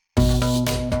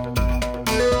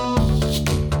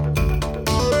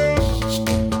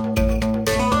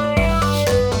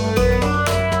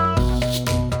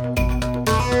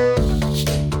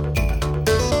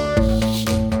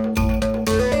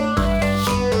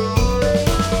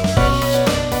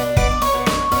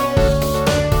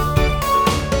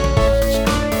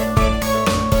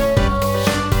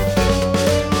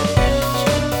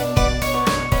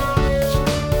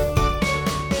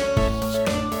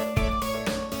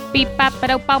Beep, bop,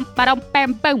 ba-dum, bum, ba-dum,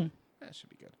 bam, boom. That should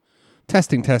be good.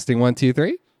 Testing, 1, 2,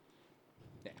 3.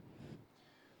 Yeah.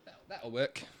 That'll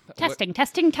work. Testing,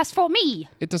 test for me.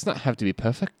 It does not have to be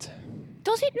perfect.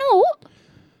 Does it not?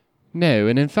 No,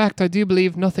 and in fact, I do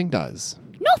believe nothing does.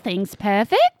 Nothing's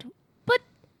perfect. But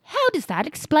how does that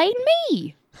explain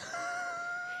me?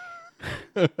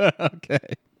 Okay.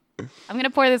 I'm going to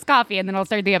pour this coffee and then I'll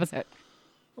start the episode.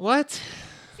 What?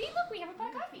 See, look, we have a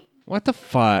pot of coffee. What the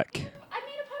fuck? I made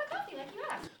a pot of coffee like you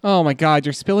asked. Oh my god,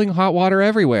 you're spilling hot water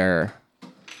everywhere.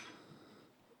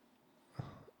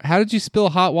 How did you spill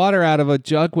hot water out of a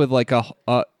jug with like a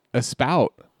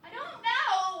spout? I don't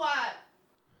know.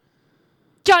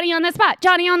 Johnny on the spot.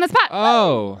 Johnny on the spot.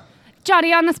 Oh.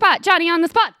 Johnny on the spot. Johnny on the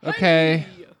spot. Okay.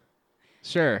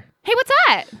 Sure. Hey, what's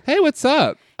that? Hey, what's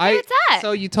up? what's that?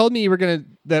 So you told me you were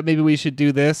that maybe we should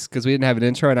do this because we didn't have an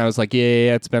intro, and I was like,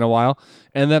 yeah, it's been a while.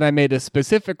 And then I made a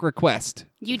specific request.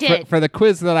 You did. For the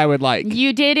quiz that I would like.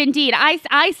 You did indeed.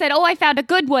 I said, oh, I found a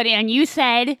good one. And you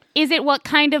said, is it what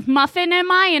kind of muffin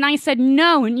am I? And I said,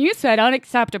 no. And you said,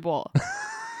 unacceptable.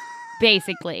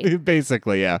 Basically.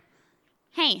 Basically, yeah.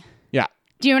 Hey. Yeah.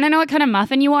 Do you want to know what kind of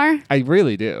muffin you are? I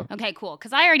really do. Okay, cool.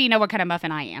 Because I already know what kind of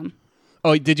muffin I am.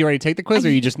 Oh, did you already take the quiz,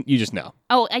 or you just know?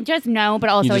 Oh, I just know,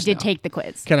 but also I did know. take the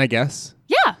quiz. Can I guess?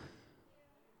 Yeah.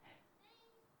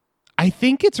 I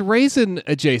think it's raisin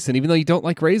adjacent, even though you don't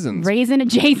like raisins. Raisin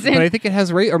adjacent. But I think it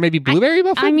has or maybe blueberry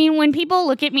muffin? I mean, when people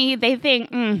look at me, they think,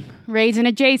 raisin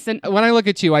adjacent. When I look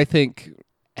at you, I think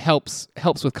helps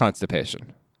with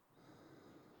constipation.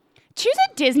 Choose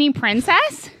a Disney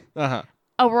princess. Uh-huh.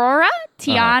 Aurora,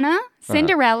 Tiana,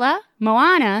 Cinderella,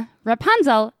 Moana,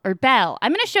 Rapunzel, or Belle.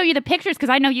 I'm going to show you the pictures because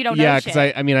I know you don't know shit. Yeah,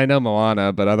 because I mean, I know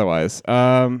Moana, but otherwise.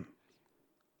 God,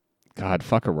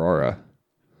 fuck Aurora.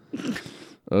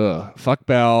 Ugh. Fuck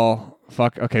Belle.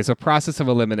 Fuck. Okay, so process of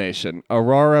elimination.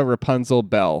 Aurora, Rapunzel,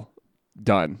 Belle.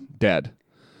 Done. Dead.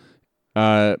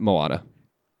 Moana.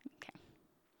 Okay.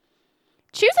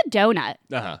 Choose a donut.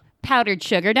 Uh-huh. Powdered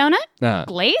sugar donut, Uh-huh.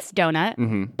 glazed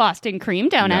donut, Boston cream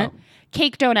donut, No.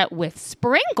 cake donut with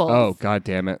sprinkles, Oh, god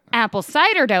damn it. apple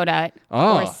cider donut,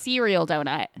 Oh. or cereal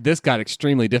donut. This got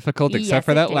extremely difficult, except Yes,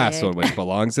 for it that last did. one, which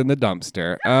belongs in the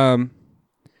dumpster.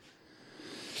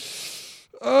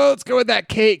 Let's go with that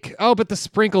cake. Oh, but the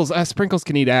sprinkles. Sprinkles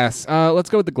can eat ass. Let's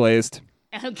go with the glazed.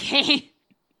 Okay.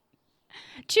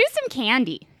 Choose some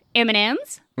candy.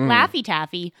 M&M's, Laffy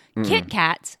Taffy, Kit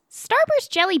Kats, Starburst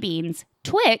Jelly Beans,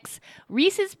 Twix,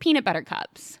 Reese's Peanut Butter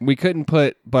Cups. We couldn't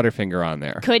put Butterfinger on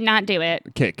there. Could not do it.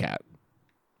 Kit Kat.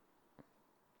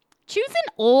 Choose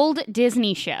an old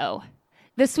Disney show.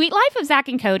 The Sweet Life of Zack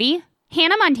and Cody,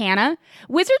 Hannah Montana,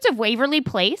 Wizards of Waverly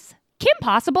Place, Kim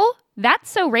Possible, That's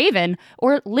So Raven,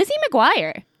 or Lizzie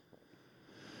McGuire.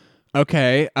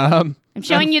 Okay. I'm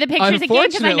showing you the pictures again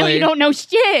because I know you don't know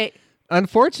shit.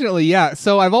 Unfortunately, yeah.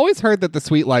 So I've always heard that The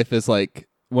Sweet Life is like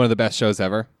one of the best shows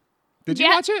ever. Did you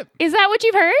watch it? Is that what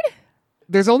you've heard?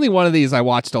 There's only one of these I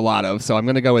watched a lot of, so I'm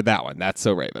going to go with that one. That's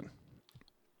So Raven.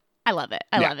 I love it.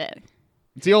 I love it.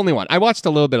 It's the only one. I watched a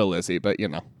little bit of Lizzie, but you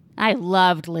know. I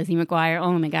loved Lizzie McGuire.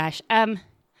 Oh my gosh.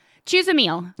 Choose a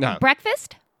meal. No.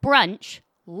 Breakfast, brunch,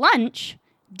 lunch,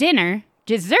 dinner,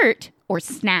 dessert, or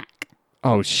snack.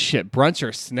 Oh shit, brunch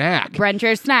or snack? Brunch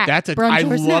or snack. I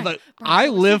love it. I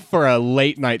live for a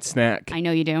late night snack. I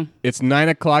know you do. It's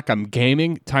 9:00. I'm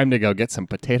gaming. Time to go get some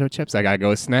potato chips. I gotta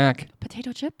go snack.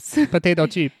 Potato chips. Potato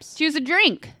chips. Choose a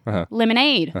drink. Uh-huh.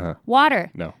 Lemonade. Uh-huh.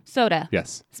 Water. No. Soda.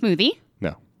 Yes. Smoothie.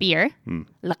 No. Beer.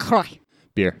 LaCroix.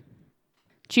 Beer.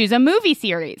 Choose a movie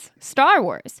series. Star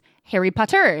Wars. Harry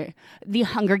Potter. The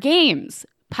Hunger Games.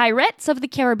 Pirates of the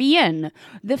Caribbean.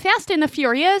 The Fast and the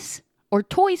Furious. Or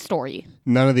Toy Story.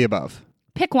 None of the above.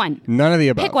 Pick one. None of the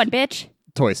above. Pick one, bitch.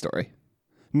 Toy Story.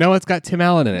 No, it's got Tim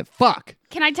Allen in it. Fuck.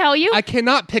 Can I tell you? I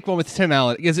cannot pick one with Tim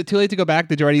Allen. Is it too late to go back?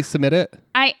 Did you already submit it?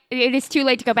 It is too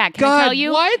late to go back. Can God, I tell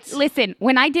you? what? Listen,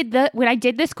 when I did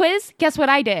this quiz, guess what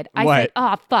I did? I What? said,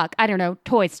 oh fuck, I don't know,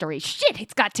 Toy Story. Shit,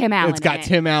 it's got Tim Allen. It's got in it.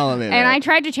 Tim Allen in it. And I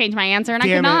tried to change my answer and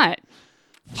Damn I it. could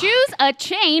not. Choose a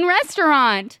chain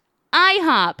restaurant.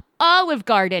 IHOP, Olive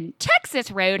Garden,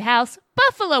 Texas Roadhouse,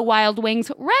 Buffalo Wild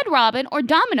Wings, Red Robin, or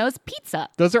Domino's Pizza.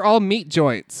 Those are all meat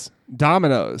joints.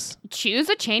 Domino's. Choose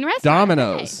a chain restaurant.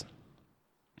 Domino's. Okay.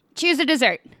 Choose a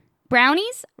dessert.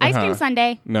 Brownies, ice cream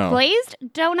sundae, No. glazed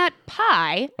donut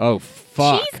pie, Oh,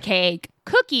 fuck. cheesecake,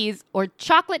 cookies, or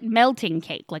chocolate melting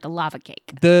cake, like a lava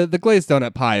cake. The glazed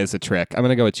donut pie is a trick. I'm going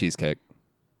to go with cheesecake.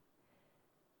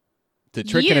 It's a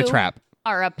trick and a You trap.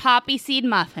 are a poppy seed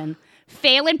muffin,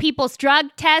 failing people's drug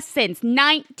tests since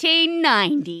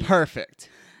 1990. Perfect.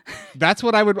 That's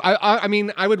what I would... I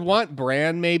mean, I would want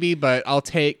bran maybe, but I'll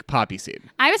take poppy seed.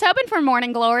 I was hoping for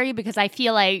Morning Glory because I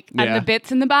feel like I'm Yeah. the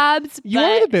bits and the bobs. You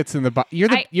are the bits in the... You're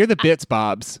the bits,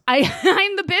 Bobs.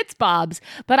 I'm the bits bobs,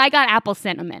 but I got apple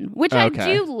cinnamon, which Okay.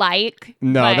 I do like.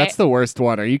 No, but that's the worst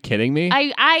one. Are you kidding me?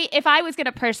 if I was going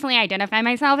to personally identify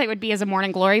myself, it would be as a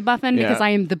Morning Glory muffin Yeah. because I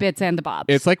am the bits and the bobs.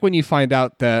 It's like when you find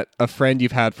out that a friend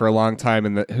you've had for a long time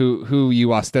and who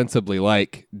you ostensibly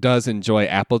like does enjoy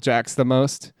Apple Jacks the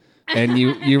most. And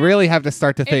you really have to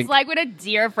start to think, It's like when a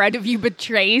dear friend of you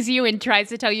betrays you and tries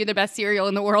to tell you the best cereal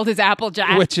in the world is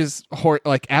Applejack, which is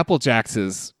like Apple Jacks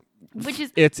is which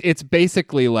is it's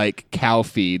basically like cow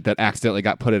feed that accidentally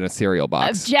got put in a cereal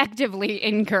box. objectively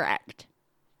incorrect.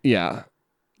 Yeah.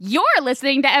 You're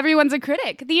listening to Everyone's a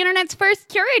Critic, the internet's first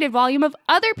curated volume of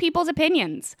other people's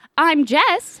opinions. I'm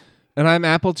Jess. And I'm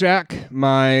Applejack.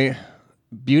 My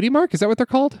beauty mark, is that what they're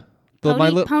called?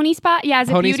 Pony spot? Yeah, is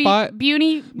it Pony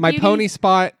beauty? spot? My pony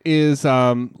spot is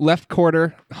left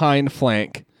quarter, hind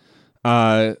flank.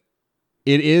 It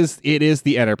is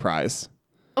the Enterprise.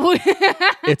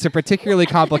 It's a particularly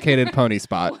complicated pony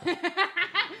spot.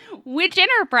 Which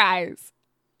Enterprise?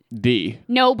 D.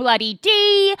 No bloody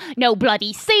D, no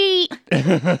bloody C.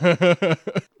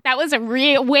 That was a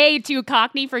way too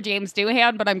cockney for James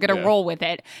Doohan, but I'm going to roll with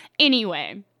it.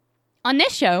 Anyway, on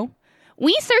this show,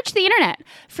 we search the internet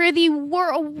for the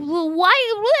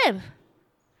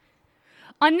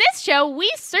On this show,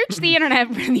 we search the internet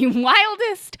for the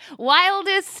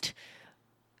wildest,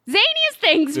 zaniest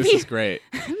things. This is great.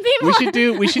 We should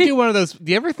do one of those.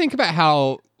 Do you ever think about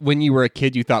how when you were a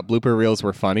kid you thought blooper reels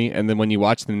were funny, and then when you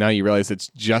watch them now you realize it's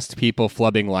just people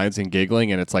flubbing lines and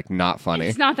giggling, and it's like not funny.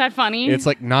 It's not that funny. It's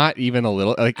like not even a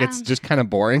little. Like it's just kind of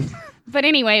boring. But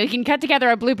anyway, we can cut together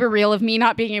a blooper reel of me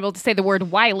not being able to say the word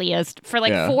wiliest for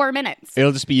like 4 minutes.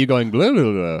 It'll just be you going blah, blah,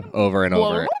 blah, over and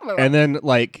over, Blah, blah, blah. and then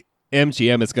like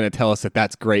MGM is going to tell us that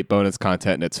that's great bonus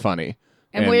content and it's funny.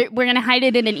 And we're going to hide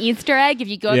it in an Easter egg. If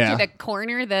you go Yeah. to the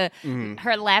corner,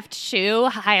 her left shoe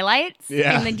highlights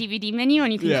in the DVD menu,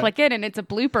 and you can click it, and it's a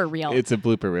blooper reel. It's a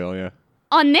blooper reel, yeah.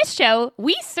 On this show,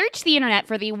 we search the internet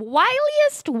for the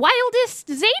wildest,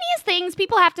 zaniest things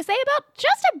people have to say about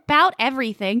just about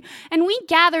everything. And we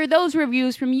gather those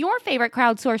reviews from your favorite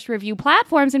crowdsourced review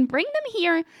platforms and bring them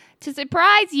here to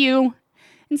surprise you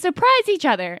and surprise each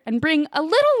other and bring a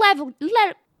little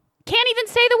can't even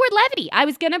say the word levity. I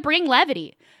was going to bring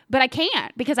levity, but I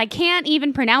can't because I can't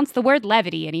even pronounce the word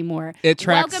levity anymore. It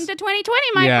tracks. Welcome to 2020,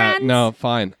 my friends. No,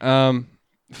 fine.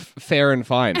 Fair and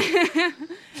fine.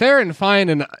 Fair and fine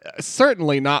and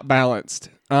certainly not balanced.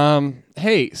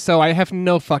 Hey, so I have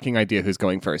no fucking idea who's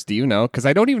going first. Do you know? Because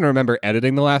I don't even remember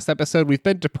editing the last episode. We've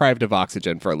been deprived of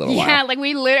oxygen for a little while. Yeah, like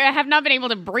we literally have not been able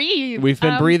to breathe. We've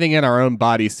been breathing in our own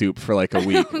body soup for like a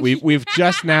week. We've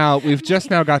just now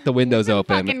got the windows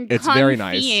open. It's very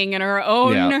nice. Being in our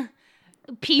own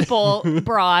people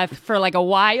broth for like a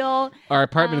while. Our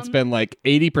apartment's been like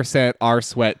 80% our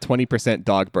sweat, 20%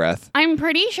 dog breath. I'm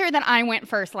pretty sure that I went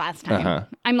first last time. Uh-huh.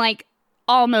 I'm like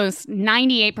almost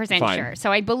 98% Fine. sure.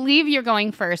 So I believe you're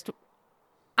going first.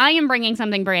 I am bringing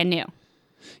something brand new.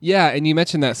 Yeah, and you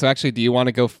mentioned that. So actually, do you want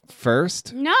to go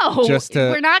first? No, Just to-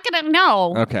 we're not going to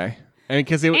know. Okay. I mean,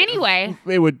 because Anyway.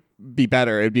 it would be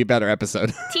better. It'd be a better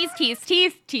episode. Tease.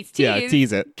 Yeah,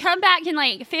 tease it. Come back in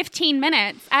like 15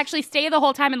 minutes. Actually, stay the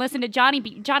whole time and listen to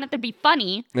Jonathan be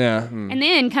funny. Yeah. And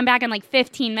then come back in like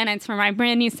 15 minutes for my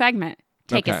brand new segment.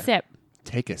 Take a Okay. sip.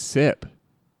 Take a sip.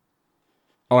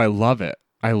 Oh, I love it.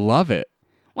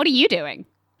 What are you doing?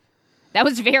 That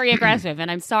was very aggressive,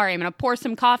 and I'm sorry. I'm going to pour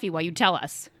some coffee while you tell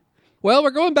us. Well, we're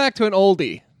going back to an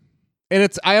oldie. And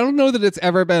I don't know that it's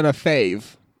ever been a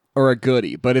fave or a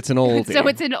goodie, but it's an oldie. So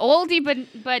it's an oldie,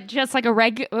 but just like an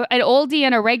oldie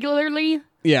and a regularly.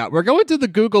 Yeah, we're going to the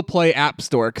Google Play App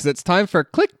Store because it's time for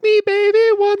Click Me Baby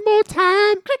One More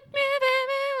Time. Click me,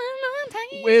 baby, one more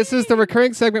time. This is the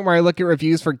recurring segment where I look at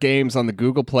reviews for games on the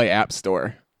Google Play App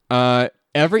Store.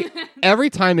 Every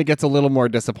time it gets a little more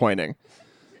disappointing.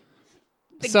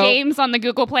 The games on the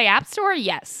Google Play App Store?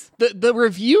 Yes. The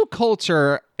review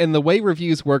culture and the way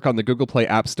reviews work on the Google Play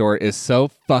App Store is so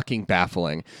fucking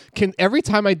baffling. Every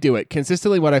time I do it,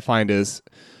 consistently what I find is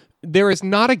there is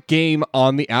not a game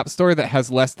on the App Store that has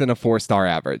less than a 4-star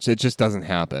average. It just doesn't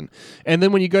happen. And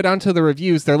then when you go down to the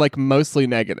reviews, they're like mostly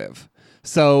negative.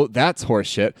 So that's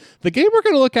horseshit. The game we're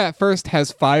going to look at first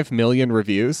has 5 million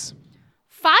reviews.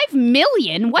 5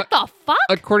 million? What the fuck?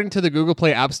 According to the Google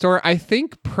Play App Store, I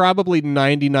think probably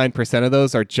 99% of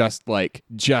those are just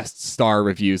star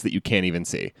reviews that you can't even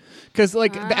see. Because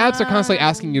like the apps are constantly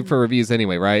asking you for reviews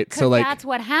anyway, right? So like that's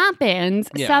what happens.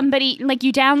 Yeah. Somebody like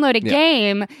you download a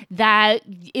game that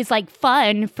is like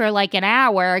fun for like an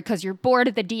hour because you're bored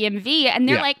of the DMV, and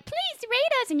they're like, "Please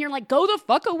rate us," and you're like, "Go the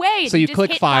fuck away." So you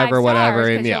click 5 or whatever,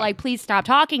 and you're like, "Please stop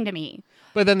talking to me."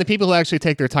 But then the people who actually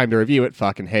take their time to review it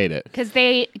fucking hate it. Because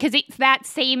it's that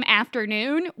same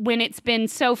afternoon when it's been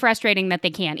so frustrating that they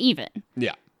can't even.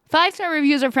 Yeah. 5-star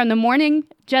reviews are from the morning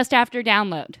just after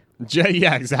download.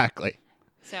 Yeah, exactly.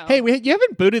 So. Hey, you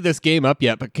haven't booted this game up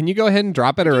yet, but can you go ahead and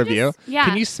drop it a review? Yeah.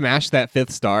 Can you smash that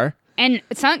 5th star? And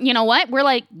you know what? We're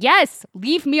like, yes,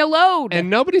 leave me alone. And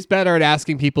nobody's better at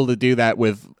asking people to do that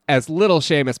with as little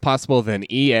shame as possible than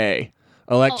EA.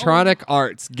 Electronic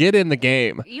Arts, get in the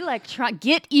game.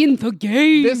 Get in the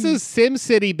game. This is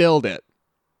SimCity Build It.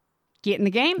 Get in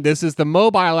the game. This is the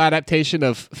mobile adaptation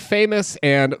of famous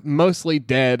and mostly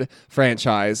dead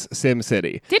franchise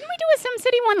SimCity. Didn't we do a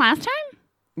SimCity one last time?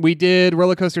 We did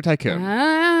Roller Coaster Tycoon.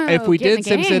 Oh, if we did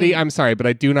SimCity, I'm sorry, but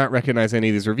I do not recognize any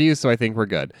of these reviews, so I think we're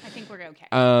good. I think we're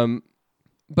okay.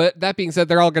 But that being said,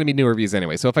 they're all going to be new reviews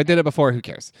anyway. So if I did it before, who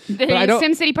cares?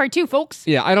 SimCity Part 2, folks.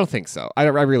 Yeah, I don't think so. I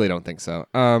really don't think so.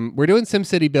 We're doing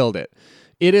SimCity Build It.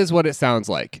 It is what it sounds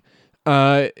like.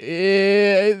 I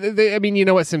mean, you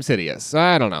know what SimCity is.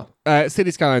 I don't know.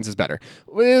 City Skylines is better.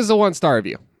 It is a 1-star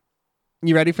review.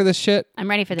 You ready for this shit? I'm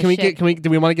ready for this shit. Do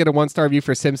we want to get a 1-star review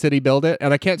for SimCity Build It?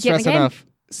 And I can't stress enough.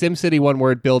 SimCity, 1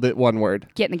 word, Build It, 1 word.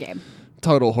 Get in the game.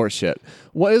 Total horseshit.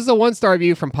 What is a 1-star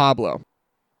review from Pablo?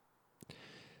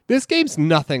 This game's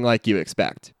nothing like you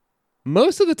expect.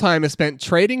 Most of the time is spent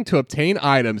trading to obtain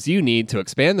items you need to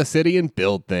expand the city and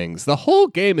build things. The whole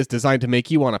game is designed to make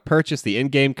you want to purchase the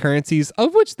in-game currencies,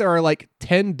 of which there are like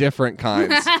 10 different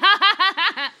kinds.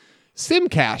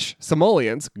 Simcash,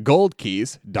 simoleons, gold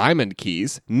keys, diamond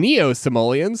keys,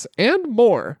 neo-simoleons, and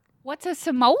more. What's a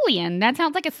simoleon? That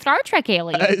sounds like a Star Trek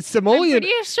alien. Simoleon. I'm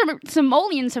pretty sure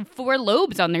simoleons have 4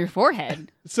 lobes on their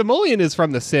forehead. Simoleon is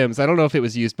from The Sims. I don't know if it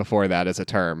was used before that as a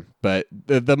term, but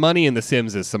the money in The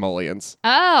Sims is simoleons.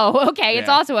 Oh, okay. Yeah. It's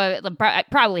also it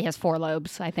probably has 4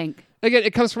 lobes, I think. Again,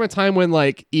 it comes from a time when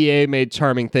like EA made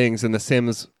charming things, and The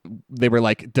Sims, they were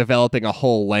like developing a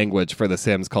whole language for The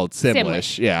Sims called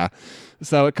Simlish. Yeah.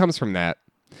 So it comes from that.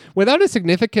 Without a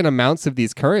significant amounts of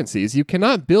these currencies, you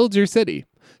cannot build your city.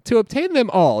 To obtain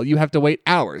them all, you have to wait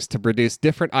hours to produce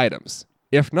different items.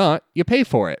 If not, you pay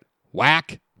for it.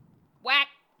 Whack. Whack.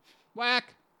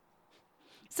 Whack.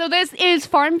 So this is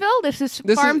Farmville? This is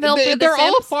Farmville for the Sims? They're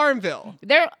all Farmville.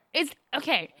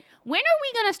 Okay. When are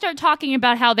we going to start talking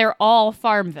about how they're all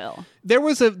Farmville? There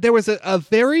was a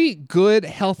very good,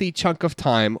 healthy chunk of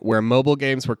time where mobile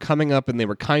games were coming up and they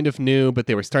were kind of new, but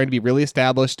they were starting to be really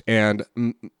established, and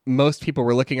most people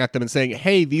were looking at them and saying,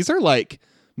 hey, these are like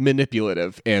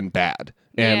manipulative and bad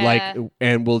and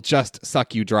and will just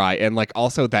suck you dry. And like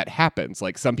also that happens.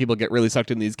 Like some people get really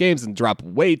sucked in these games and drop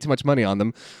way too much money on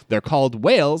them. They're called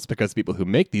whales because people who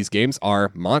make these games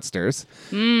are monsters.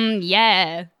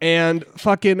 Yeah. And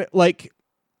fucking like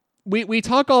we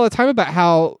talk all the time about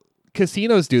how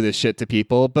casinos do this shit to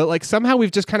people, but like somehow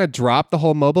we've just kind of dropped the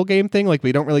whole mobile game thing. Like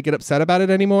we don't really get upset about it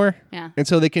anymore. Yeah. And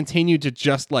so they continue to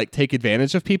just like take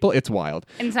advantage of people. It's wild.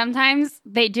 And sometimes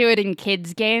they do it in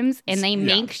kids' games and they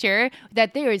make sure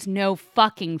that there is no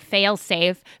fucking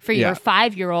fail-safe for your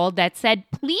 5-year-old that said,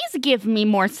 please give me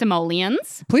more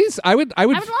simoleons. Please, I would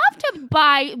love to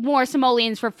buy more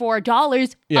simoleons for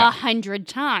 $4 100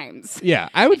 times. Yeah,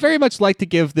 I would very much like to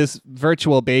give this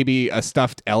virtual baby a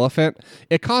stuffed elephant.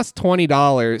 It costs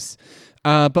 $20,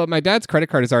 but my dad's credit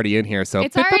card is already in here, so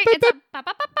it's already.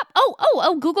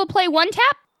 Oh! Google Play, 1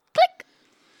 tap, click.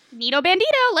 Nito Bandito,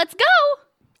 let's go.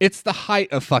 It's the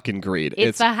height of fucking greed.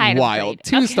 It's the height wild. of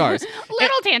greed. 2 stars.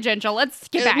 Little tangential. Let's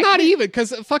get back. Not even,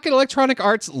 because fucking Electronic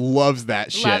Arts loves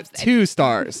that shit. 2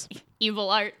 stars.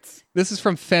 Evil Arts. This is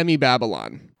from Femi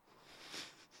Babylon.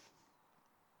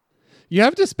 You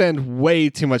have to spend way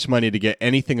too much money to get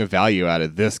anything of value out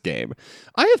of this game.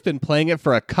 I have been playing it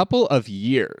for a couple of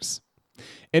years,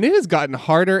 and it has gotten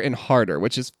harder and harder,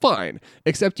 which is fine,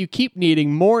 except you keep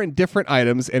needing more and different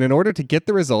items, and in order to get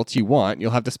the results you want,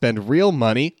 you'll have to spend real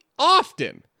money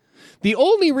often. The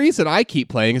only reason I keep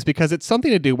playing is because it's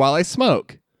something to do while I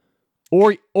smoke.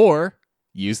 Or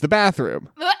use the bathroom.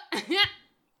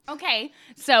 Okay,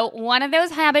 so one of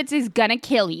those habits is gonna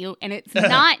kill you, and it's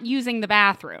not using the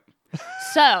bathroom.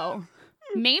 So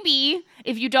maybe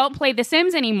if you don't play The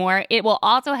Sims anymore, it will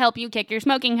also help you kick your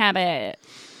smoking habit.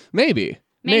 Maybe.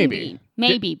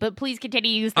 But please continue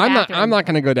to use the bathroom. I'm not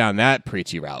going to go down that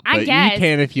preachy route, but I guess. you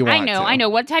can if you want to. I know.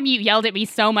 One time you yelled at me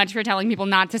so much for telling people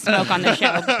not to smoke on the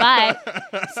show,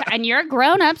 and you're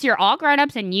grown-ups, you're all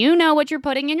grown-ups, and you know what you're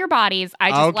putting in your bodies.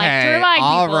 I just like to remind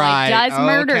people it does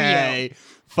murder you.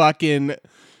 Fucking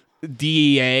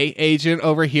DEA agent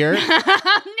over here. No.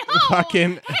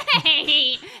 Fucking.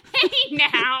 Hey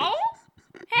now.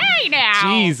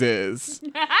 Jesus.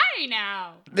 Hey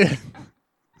now.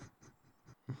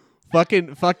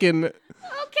 Fucking.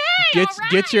 Okay.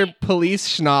 Get your police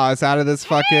schnoz out of this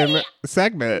fucking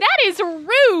segment. That is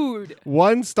rude.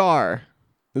 1 star.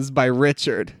 This is by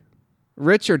Richard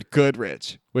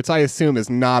Goodrich, which I assume is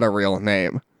not a real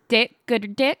name. Dick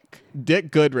Goodrich.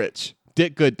 Dick Goodrich.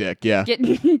 Dick Good Dick. Yeah.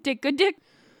 Dick Goodrich.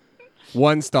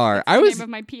 1 star. That's the name of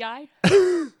my PI.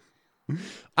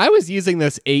 I was using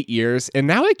this 8 years, and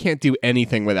now I can't do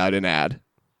anything without an ad.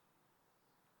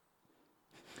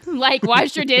 Like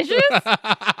wash your dishes?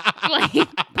 Like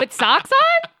put socks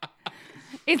on?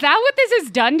 Is that what this has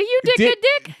done to you, Dick Good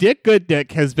Dick? Dick Good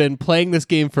Dick has been playing this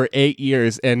game for 8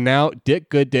 years, and now Dick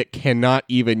Good Dick cannot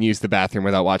even use the bathroom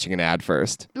without watching an ad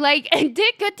first. Like,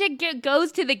 Dick Good Dick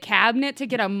goes to the cabinet to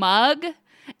get a mug,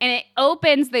 and it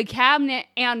opens the cabinet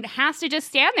and has to just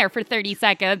stand there for 30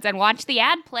 seconds and watch the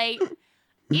ad play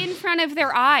in front of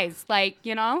their eyes. Like,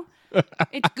 you know?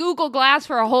 It's Google Glass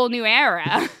for a whole new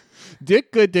era.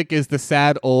 Dick Good Dick is the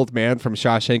sad old man from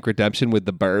Shawshank Redemption with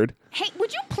the bird. Hey,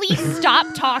 would you please stop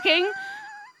talking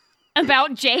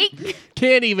about Jake?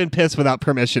 Can't even piss without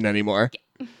permission anymore.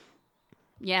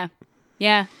 Yeah.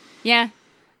 And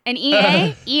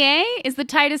EA is the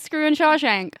tightest screw in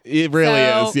Shawshank. It really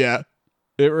is, yeah.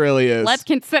 It really is. Let's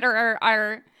consider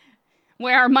our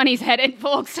where our money's headed,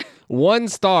 folks. 1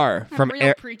 star from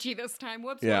real preachy this time.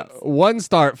 Whoops. Yeah, whoops. 1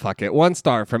 star. Fuck it. 1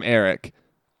 star from Eric.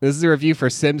 This is a review for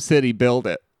SimCity Build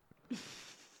It.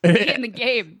 Get in the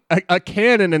game. A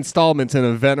canon installment in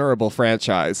a venerable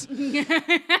franchise.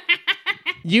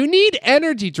 You need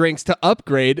energy drinks to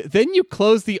upgrade, then you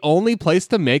close the only place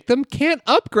to make them. Can't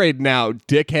upgrade now,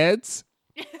 dickheads.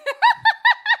 What?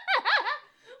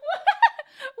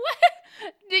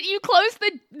 Did you close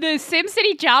the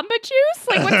SimCity Jamba Juice?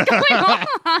 Like, what's going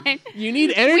on? You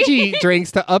need energy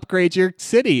drinks to upgrade your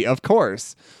city, of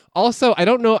course. Also, I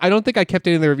don't think I kept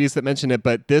any of the reviews that mentioned it,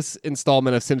 but this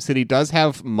installment of SimCity does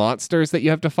have monsters that you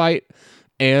have to fight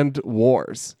and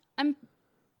wars.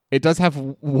 It does have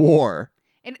war.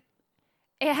 It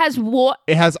has war.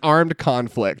 It has armed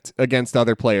conflict against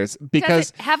other players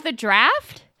because does it have the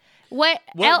draft? What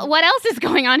else is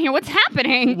going on here? What's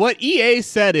happening? What EA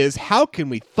said is, how can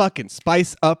we fucking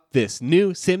spice up this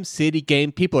new SimCity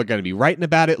game? People are going to be writing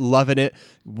about it, loving it,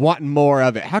 wanting more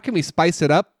of it. How can we spice it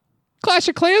up? Clash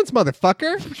of Clans,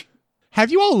 motherfucker.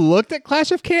 Have you all looked at Clash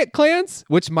of Clans?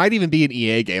 Which might even be an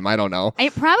EA game. I don't know.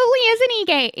 It probably is an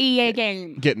EA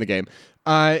game. Get in the game.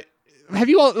 Have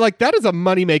you all, like, that is a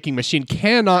money-making machine.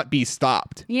 Cannot be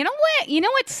stopped. You know what? You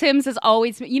know what Sims has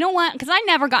always, you know what? Because I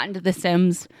never got into The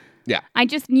Sims. Yeah.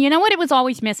 You know what it was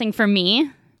always missing for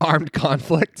me? Armed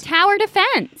conflict. Tower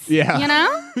defense. Yeah. You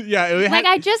know?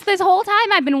 Yeah. This whole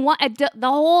time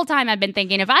I've been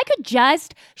thinking, if I could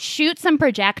just shoot some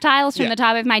projectiles from the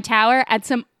top of my tower at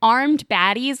some armed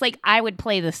baddies, like, I would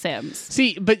play The Sims.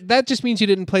 See, but that just means you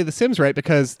didn't play The Sims right,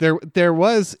 because there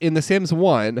was in The Sims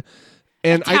 1...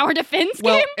 And a tower defense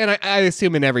game? Well, and I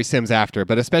assume in every Sims after,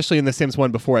 but especially in The Sims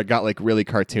 1 before it got, like, really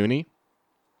cartoony.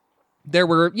 There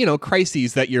were,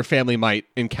 crises that your family might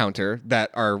encounter that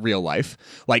are real life,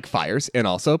 like fires and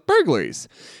also burglaries.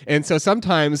 And so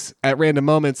sometimes at random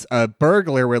moments, a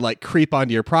burglar would, like, creep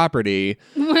onto your property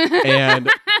and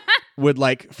would,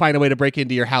 like, find a way to break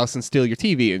into your house and steal your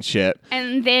TV and shit.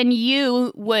 And then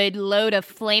you would load a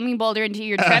flaming boulder into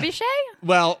your trebuchet?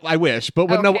 Well, I wish.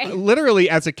 But Okay. literally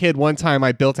as a kid, one time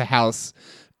I built a house,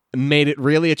 made it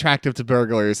really attractive to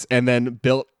burglars, and then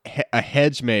built a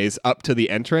hedge maze up to the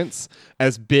entrance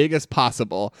as big as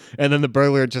possible. And then the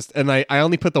burglar I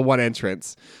only put the one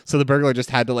entrance. So the burglar just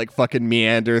had to, like, fucking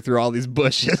meander through all these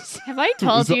bushes. Have I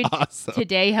told you awesome.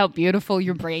 today how beautiful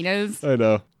your brain is? I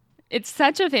know. It's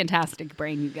such a fantastic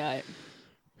brain you got.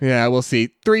 Yeah, we'll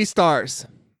see. 3 stars.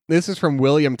 This is from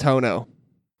William Tono.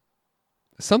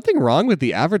 Something wrong with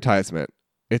the advertisement.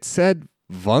 It said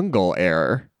Vungle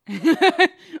error.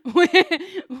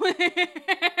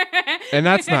 And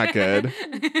that's not good.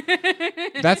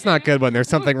 That's not good when there's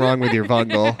something wrong with your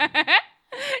Vungle.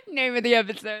 Name of the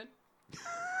episode.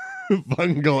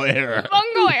 Fungal Era.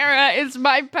 Fungal Era is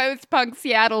my post-punk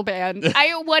Seattle band.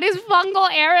 What is Fungal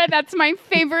Era? That's my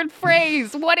favorite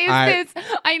phrase. What is this?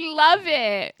 I love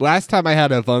it. Last time I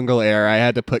had a fungal era, I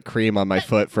had to put cream on my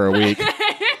foot for a week.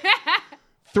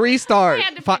 3 stars. I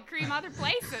had to put cream other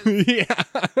places.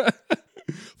 Yeah.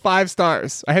 5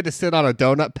 stars. I had to sit on a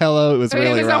donut pillow. It was really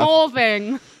It was rough. a whole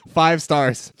thing. 5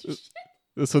 stars.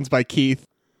 This one's by Keith.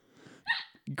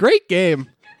 Great game.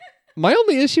 My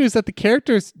only issue is that the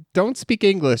characters don't speak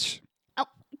English. Oh,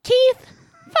 Keith,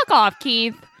 fuck off,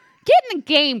 Keith. Get in the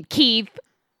game, Keith.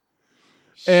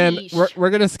 And Sheesh. we're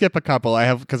gonna skip a couple.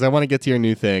 Because I want to get to your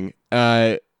new thing.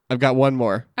 I've got one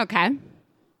more, Okay.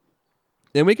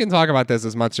 and we can talk about this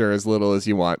as much or as little as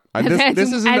you want.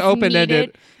 This is an As open-ended.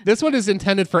 needed. This one is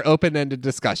intended for open-ended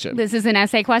discussion. This is an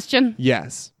essay question.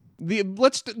 Yes.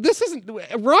 This isn't.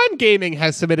 Ron Gaming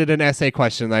has submitted an essay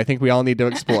question that I think we all need to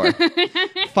explore.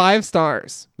 5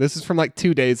 stars. This is from like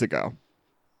 2 days ago.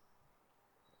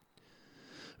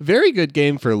 Very good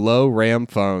game for low RAM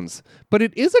phones, but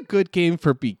it is a good game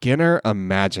for beginner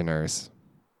imaginers.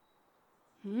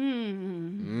 But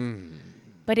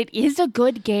it is a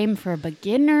good game for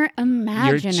beginner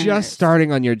imaginers. You're just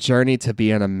starting on your journey to be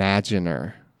an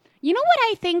imaginer. You know what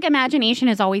I think imagination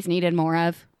is always needed more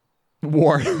of?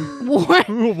 War. War.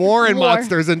 War and War.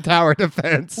 monsters and tower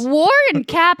defense. War and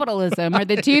capitalism are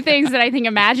the 2 things that I think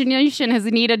imagination has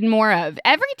needed more of.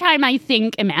 Every time I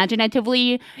think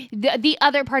imaginatively, the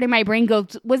other part of my brain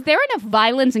goes, was there enough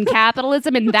violence and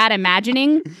capitalism in that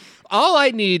imagining? All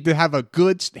I need to have a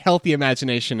good, healthy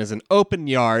imagination is an open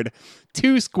yard,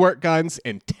 2 squirt guns,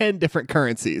 and 10 different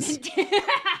currencies.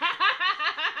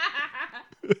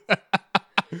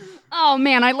 Oh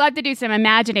man, I love to do some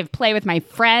imaginative play with my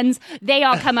friends. They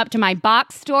all come up to my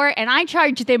box store and I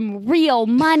charge them real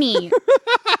money.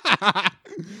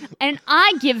 And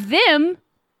I give them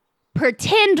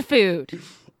pretend food.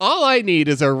 All I need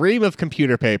is a ream of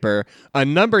computer paper, a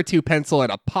number 2 pencil,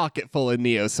 and a pocket full of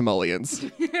neo-simoleons.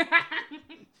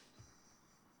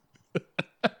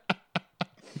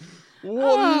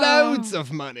 Loads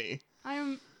of money.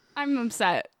 I'm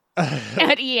upset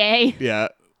at EA. Yeah.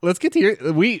 Let's get to your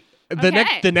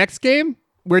the next game.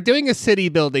 We're doing a city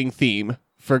building theme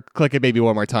for Click It Baby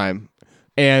one more time.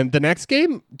 And the next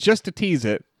game, just to tease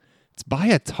it, it's by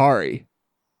Atari.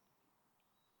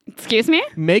 Excuse me?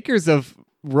 Makers of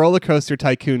Roller Coaster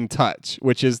Tycoon Touch,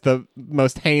 which is the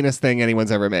most heinous thing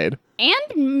anyone's ever made.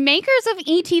 And makers of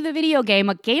E.T. the video game,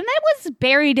 a game that was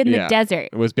buried in the desert.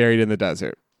 It was buried in the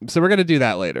desert. So we're going to do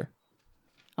that later.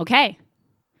 Okay.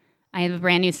 I have a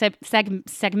brand new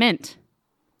segment.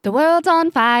 The world's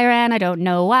on fire and I don't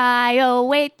know why. Oh,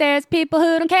 wait, there's people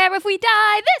who don't care if we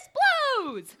die. This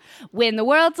blows! When the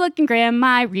world's looking grim,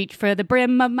 I reach for the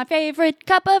brim of my favorite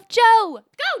cup of Joe.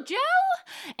 Go, Joe!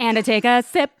 And I take a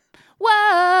sip.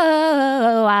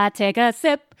 Whoa, I take a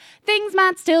sip. Things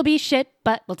might still be shit,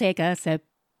 but we'll take a sip.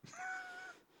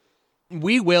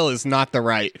 We will is not the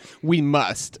right. We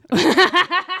must.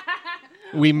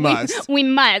 We must. We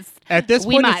must. At this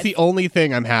We point, must. it's the only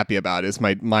thing I'm happy about is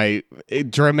my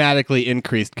dramatically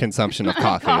increased consumption of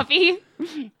coffee. Coffee.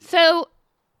 So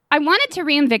I wanted to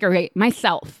reinvigorate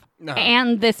myself Uh-huh.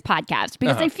 and this podcast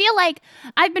because I feel like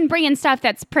I've been bringing stuff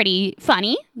that's pretty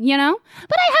funny, you know,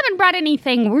 but I haven't brought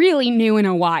anything really new in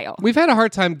a while. We've had a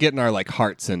hard time getting our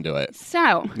hearts into it.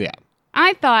 So Yeah.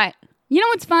 I thought, you know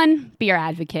what's fun? Beer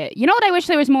advocate. You know what I wish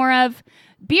there was more of?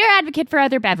 Beer advocate for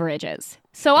other beverages.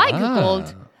 So I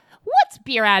Googled, what's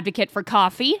beer advocate for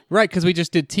coffee? Right, because we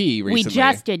just did tea recently. We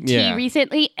just did tea Yeah.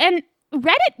 recently. And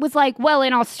Reddit was like, well,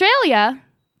 in Australia,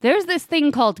 there's this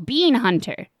thing called Bean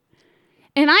Hunter.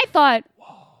 And I thought,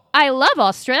 I love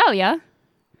Australia.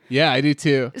 Yeah, I do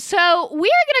too. So we're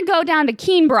going to go down to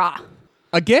Canberra.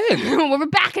 Again. We're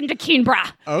back into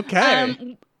Canberra.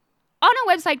 Okay. On a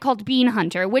website called Bean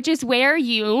Hunter, which is where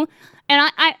you... And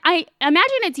I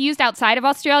imagine it's used outside of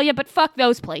Australia, but fuck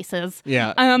those places.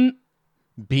 Yeah.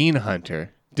 Bean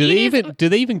Hunter. Do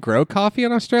they even grow coffee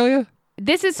in Australia?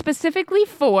 This is specifically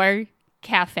for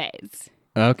cafes.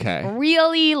 Okay.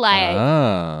 Really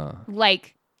Oh.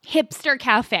 like hipster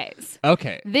cafes.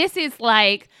 Okay. This is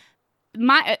like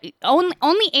my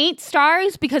only 8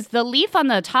 stars because the leaf on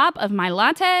the top of my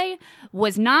latte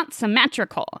was not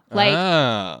symmetrical. Like,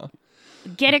 Oh.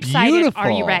 get excited. Beautiful.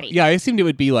 Are you ready? Yeah, I assumed it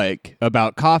would be like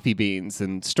about coffee beans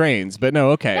and strains, but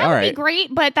no, okay, That all would right. be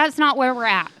great, but that's not where we're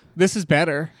at. This is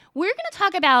better. We're going to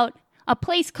talk about a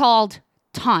place called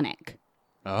Tonic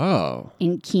Oh.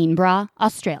 in Canberra,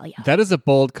 Australia. That is a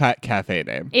bold cafe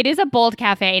name. It is a bold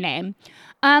cafe name.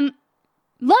 Lover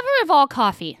of all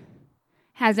coffee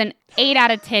has an 8 out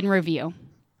of 10 review.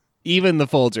 Even the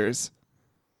Folgers.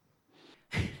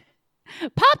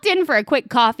 Popped in for a quick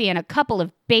coffee and a couple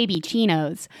of baby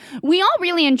chinos. We all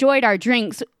really enjoyed our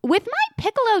drinks, with my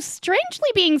piccolo strangely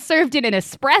being served in an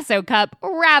espresso cup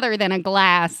rather than a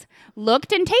glass.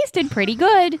 Looked and tasted pretty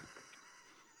good.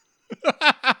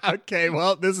 Okay,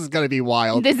 well, this is going to be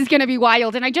wild. This is going to be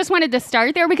wild, and I just wanted to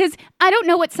start there because I don't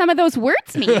know what some of those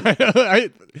words mean.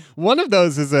 One of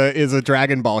those is a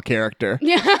Dragon Ball character.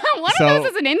 Yeah, one of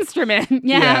those is an instrument.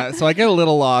 Yeah. So I get a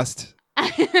little lost.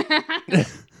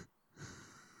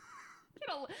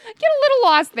 Get a little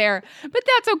lost there, but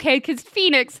that's okay because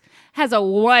Phoenix has a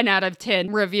 1 out of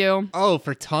 10 review. Oh,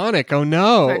 for tonic. Oh,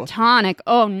 no. For tonic.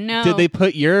 Oh, no. Did they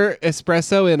put your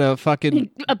espresso in a fucking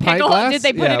a pint piccolo? glass? Did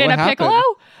they put it in what a happened? piccolo?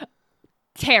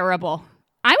 Terrible.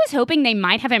 I was hoping they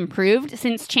might have improved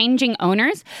since changing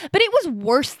owners, but it was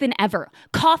worse than ever.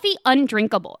 Coffee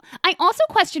undrinkable. I also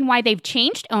question why they've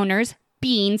changed owners,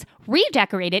 beans,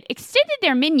 redecorated, extended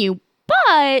their menu,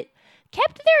 but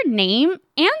kept their name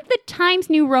and the Times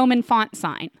New Roman font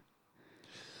sign.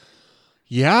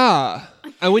 Yeah.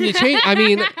 And when you change, I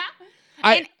mean,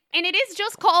 and it is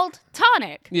just called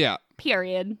tonic. Yeah.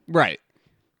 Period. Right.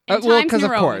 And Well, Times because New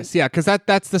of Roman. course, yeah, because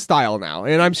that's the style now,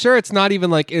 and I'm sure it's not even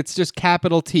like it's just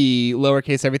capital T,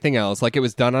 lowercase everything else, like it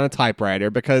was done on a typewriter.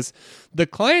 Because the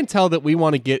clientele that we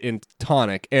want to get in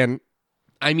tonic, and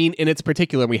I mean in its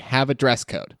particular, we have a dress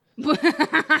code.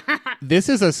 This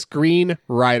is a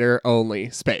screenwriter only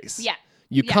space. Yeah.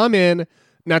 You come in.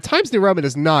 Now, Times New Roman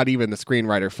is not even the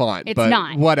screenwriter font, It's but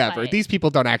not, whatever. but- These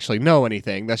people don't actually know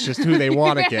anything. That's just who they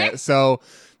want to get. So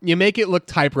you make it look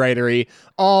typewritery.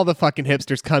 All the fucking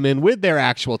hipsters come in with their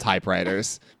actual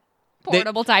typewriters.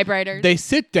 Portable typewriters. They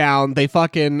sit down. They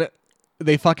fucking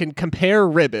compare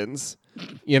ribbons.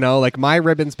 You know, like my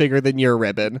ribbon's bigger than your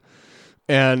ribbon,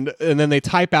 and then they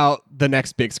type out the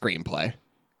next big screenplay.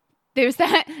 There's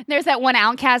that one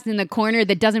outcast in the corner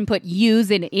that doesn't put U's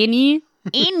in any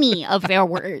of their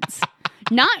words.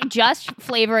 Not just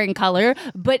flavor and color,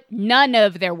 but none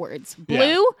of their words.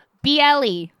 Blue,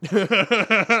 BLE.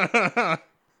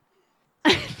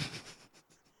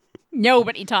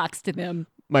 Nobody talks to them.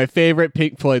 My favorite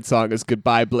Pink Floyd song is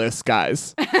Goodbye Bliss,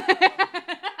 guys.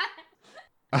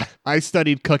 I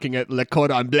studied cooking at Le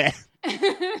Cordon Bleu.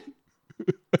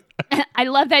 I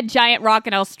love that giant rock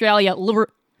in Australia.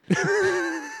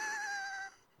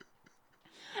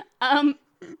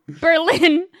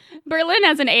 Berlin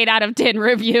has an 8 out of 10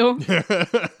 review.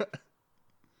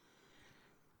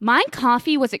 My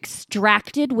coffee was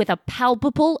extracted with a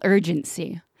palpable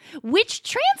urgency, which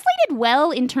translated well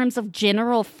in terms of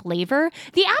general flavor.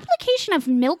 The application of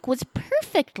milk was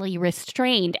perfectly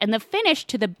restrained, and the finish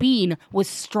to the bean was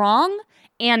strong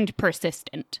and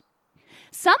persistent.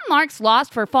 Some marks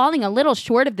lost for falling a little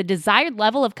short of the desired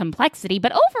level of complexity,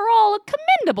 but overall a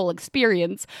commendable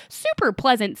experience. Super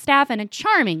pleasant staff and a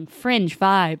charming fringe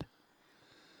vibe.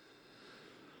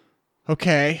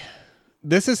 Okay.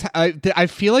 This is, I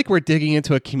feel like we're digging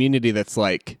into a community that's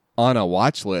like on a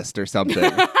watch list or something.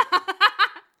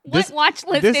 What watch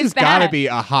list This is has that? got to be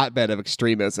a hotbed of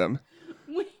extremism.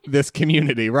 This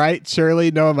community, right? Shirley,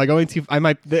 no, am I going too? Am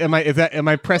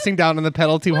I pressing down on the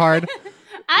pedal too hard?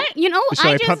 Should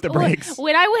I pump the brakes?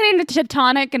 When I went into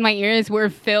Tonic and my ears were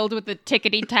filled with the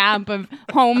tickety tap of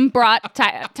home brought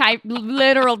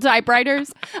literal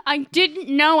typewriters, I didn't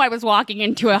know I was walking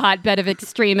into a hotbed of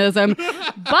extremism.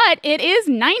 But it is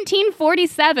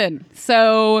 1947,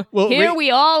 so here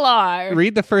we all are.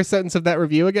 Read the first sentence of that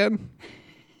review again.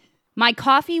 My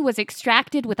coffee was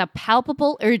extracted with a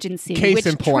palpable urgency, Case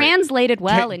in which point. translated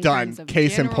well in Done. terms of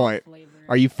Case in general point. flavor.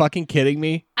 Are you fucking kidding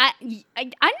me? I'm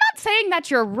not saying that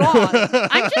you're wrong.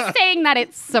 I'm just saying that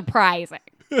it's surprising.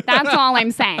 That's all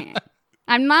I'm saying.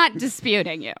 I'm not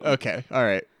disputing you. Okay. All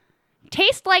right.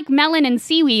 Taste Like Melon and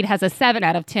Seaweed has a 7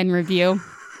 out of 10 review.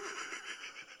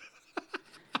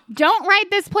 Don't write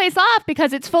this place off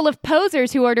because it's full of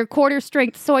posers who order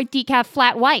quarter-strength soy decaf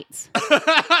flat whites.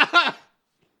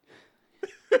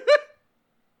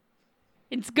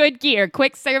 It's good gear,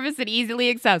 quick service, and easily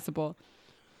accessible.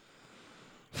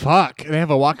 Fuck. They have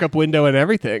a walk-up window and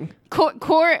everything.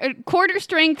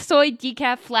 Quarter-strength soy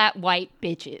decaf flat white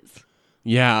bitches.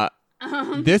 Yeah.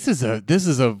 This is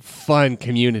a fun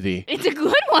community. It's a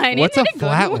good one. What's Isn't a it good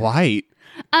flat one? white?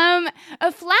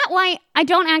 A flat white. I'm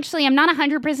not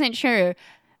 100% sure.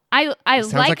 I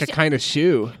Sounds like a kind of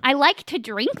shoe. I like to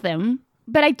drink them,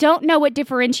 but I don't know what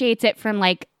differentiates it from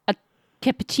like a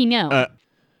cappuccino.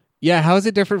 Yeah, how is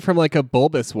it different from like a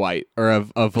bulbous white or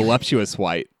a voluptuous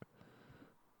white?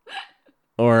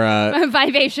 Or A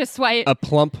vivacious white. a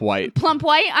plump white? Plump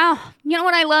white. Oh, you know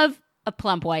what I love? A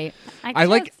plump white. I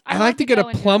like to get a go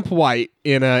into plump white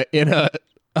in a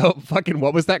Oh, fucking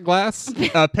what was that glass?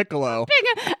 Piccolo.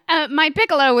 My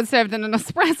piccolo was served in an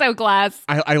espresso glass.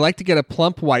 I like to get a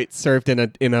plump white served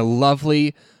in a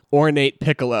lovely ornate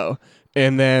piccolo,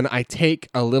 and then I take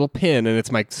a little pin, and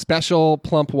it's my special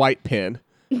plump white pin,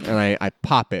 and I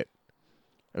pop it,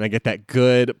 and I get that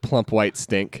good plump white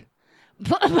stink.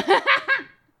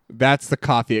 That's the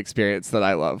coffee experience that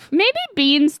I love. Maybe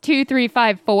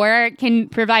Beans2354 can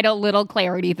provide a little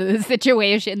clarity to the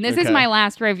situation. This is Okay. my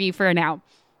last review for now.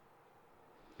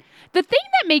 The thing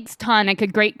that makes Tonic a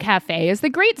great cafe is the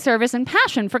great service and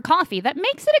passion for coffee that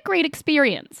makes it a great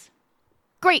experience.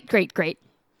 Great, great, great.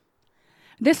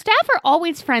 The staff are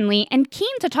always friendly and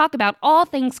keen to talk about all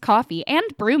things coffee and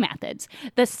brew methods.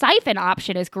 The siphon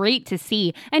option is great to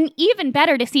see, and even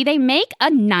better to see they make a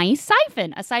nice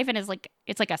siphon. A siphon is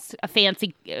a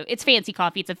fancy, it's fancy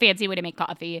coffee. It's a fancy way to make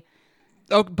coffee.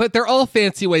 Oh, but they're all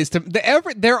fancy ways to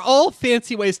they're all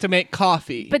fancy ways to make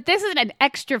coffee. But this is an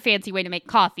extra fancy way to make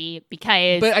coffee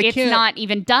because But I it's can't- not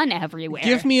even done everywhere.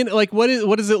 Give me what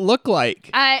does it look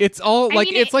like? It's all I like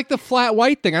mean, it's like the flat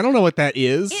white thing. I don't know what that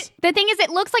is. The thing is,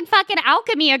 it looks like fucking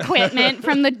alchemy equipment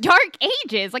from the Dark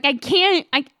Ages. Like, I can't.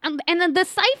 And then the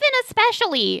siphon,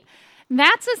 especially.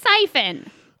 That's a siphon,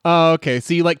 Oh, okay.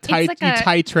 So you like you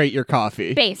titrate your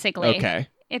coffee. basically. Okay.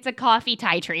 It's a coffee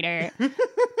titrator.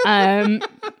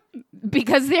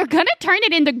 Because they're gonna turn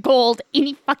it into gold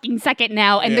any fucking second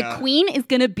now, and Yeah. the queen is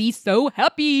gonna be so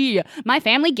happy. My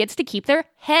family gets to keep their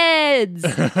heads.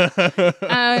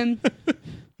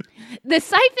 The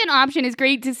siphon option is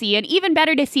great to see, and even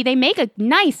better to see they make a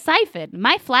nice siphon.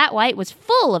 My flat white was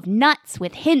full of nuts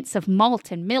with hints of malt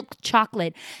and milk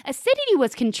chocolate. Acidity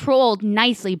was controlled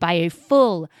nicely by a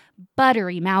full,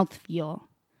 buttery mouthfeel.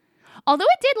 Although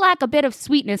it did lack a bit of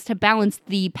sweetness to balance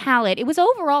the palate, it was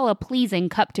overall a pleasing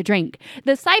cup to drink.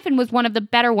 The siphon was one of the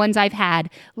better ones I've had,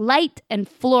 light and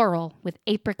floral with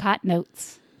apricot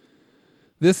notes.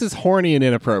 This is horny and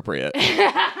inappropriate.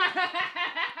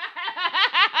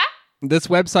 This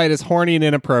website is horny and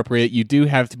inappropriate. You do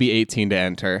have to be 18 to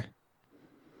enter.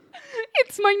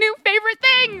 It's my new favorite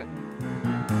thing!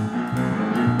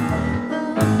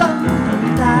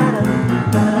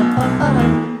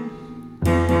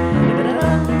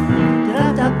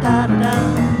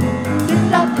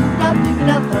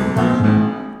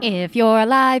 If your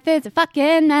life is a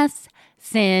fucking mess,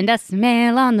 send us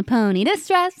mail on the Pony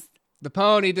Distress. The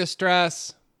pony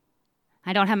distress.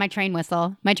 I don't have my train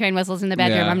whistle. My train whistle's in the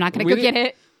bedroom. Yeah. I'm not going We to go get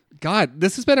it. God,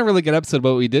 this has been a really good episode,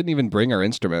 but we didn't even bring our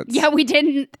instruments. Yeah, we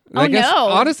didn't. I guess, no.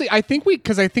 Honestly, I think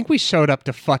we showed up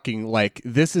to fucking like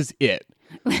this is it.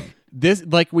 This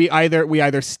like we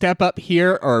either step up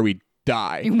here or we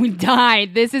die. We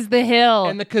died. This is the hill.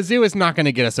 And the kazoo is not going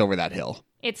to get us over that hill.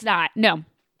 It's not. No.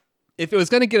 If it was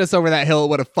going to get us over that hill, it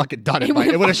would have fucking done it. It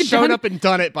would have shown up and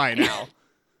done it by now.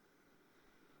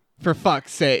 For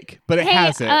fuck's sake. But it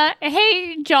hasn't.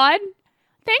 Hey, John.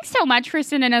 Thanks so much for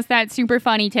sending us that super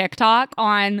funny TikTok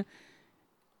on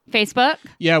Facebook.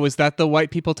 Yeah, was that the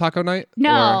White People Taco Night?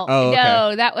 No, okay.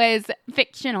 no, that was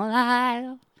fictional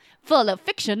aisle full of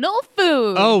fictional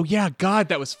food. Oh, yeah, God,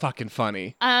 that was fucking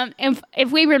funny.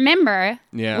 If we remember,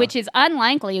 Yeah. which is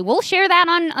unlikely, we'll share that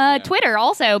on Twitter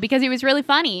also because it was really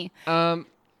funny.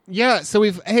 Yeah, so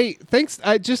thanks,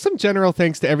 just some general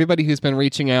thanks to everybody who's been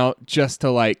reaching out just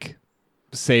to, like,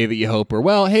 say that you hope we're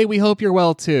well. Hey, we hope you're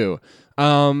well, too.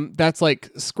 That's,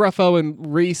 like, Scruffo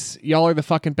and Reese, y'all are the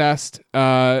fucking best.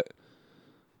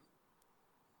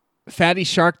 Fatty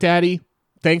Shark Daddy,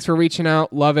 thanks for reaching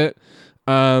out. Love it.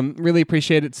 Really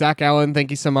appreciate it. Zach Allen,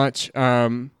 thank you so much.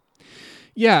 Yeah,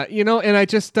 and I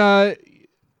just, that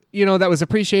was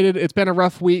appreciated. It's been a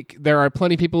rough week. There are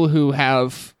plenty of people who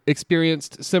have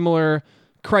experienced similar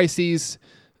crises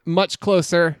much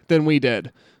closer than we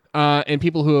did. And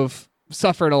people who have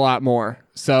suffered a lot more.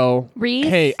 So, Reese?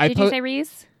 hey, Did you say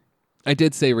Reese? I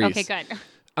did say Reese. Okay, good.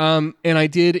 And I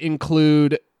did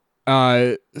include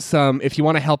some, if you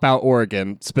want to help out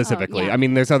Oregon specifically. Oh, yeah. I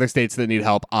mean, there's other states that need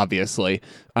help, obviously.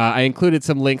 I included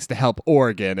some links to help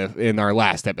Oregon in our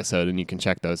last episode, and you can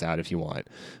check those out if you want.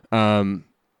 And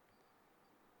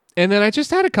then I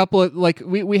just had a couple of, like,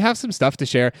 we have some stuff to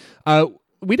share.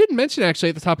 We didn't mention, actually,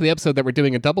 at the top of the episode that we're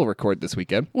doing a double record this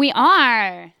weekend. We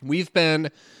are.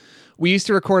 We used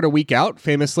to record a week out,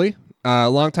 famously.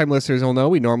 Longtime listeners will know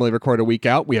we normally record a week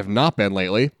out. We have not been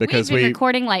lately because We've been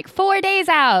recording like 4 days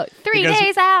out, 3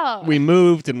 days out. We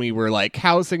moved and we were like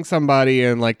housing somebody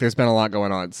and like there's been a lot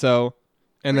going on. So,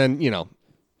 and then,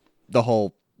 the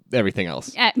whole everything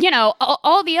else.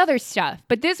 All the other stuff.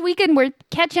 But this weekend we're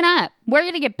catching up. We're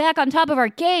going to get back on top of our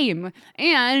game.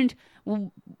 And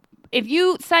if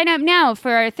you sign up now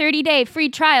for our 30-day free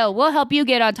trial, we'll help you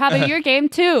get on top of your game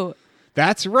too.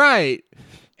 That's right.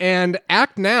 And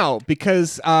act now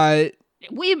because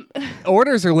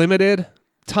orders are limited.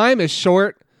 Time is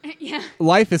short. Yeah.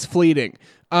 Life is fleeting.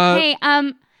 Hey,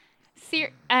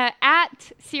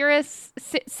 at Cirrus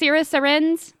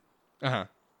Arens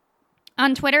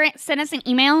on Twitter, send us an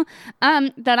email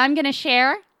that I'm going to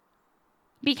share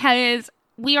because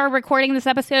we are recording this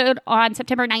episode on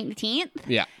September 19th.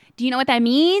 Yeah. Do you know what that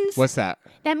means? What's that?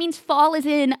 That means fall is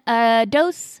in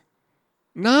dos.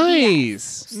 Nice.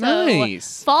 So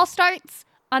Nice. fall starts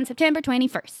on September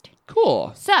 21st.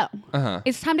 Cool. So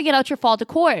it's time to get out your fall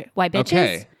decor. Why, bitches?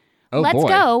 Okay. Oh, Let's boy.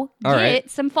 go All get right.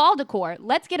 some fall decor.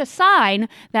 Let's get a sign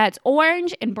that's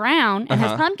orange and brown and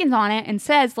has pumpkins on it and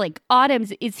says, like,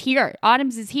 Autumn's is here.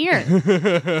 Autumn's is here.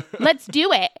 Let's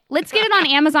do it. Let's get it on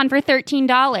Amazon for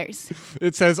 $13.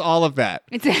 It says all of that.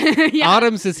 It's, yeah,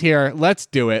 Autumn's is here. Let's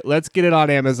do it. Let's get it on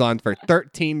Amazon for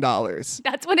 $13.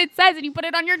 that's what it says, and you put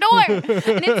it on your door. And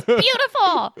it's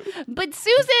beautiful. But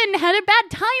Susan had a bad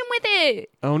time with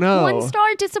it. Oh, no. 1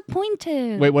 star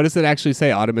disappointed. Wait, what does it actually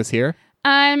say? Autumn is here?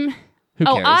 Who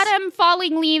cares? Autumn,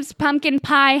 falling leaves, pumpkin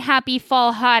pie, happy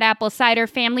fall, hot apple cider,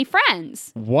 family,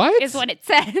 friends. What? Is what it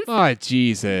says. Oh,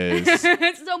 Jesus. So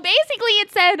basically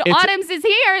it said, Autumn's is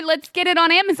here. Let's get it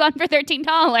on Amazon for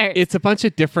 $13. It's a bunch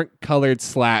of different colored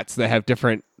slats that have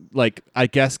different, like, I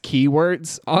guess,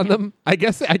 keywords on them. I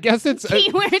guess it's...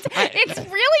 Keywords. It's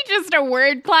really just a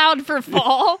word cloud for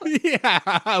fall.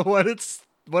 Yeah, what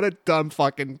a dumb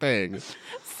fucking thing.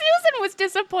 Susan was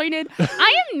disappointed.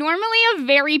 I am normally a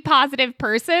very positive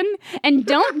person and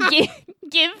don't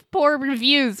give poor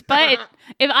reviews, but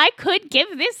if I could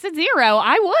give this a 0,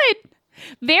 I would.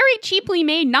 Very cheaply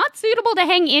made, not suitable to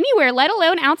hang anywhere, let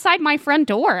alone outside my front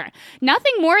door.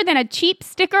 Nothing more than a cheap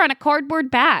sticker on a cardboard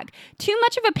bag. Too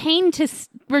much of a pain to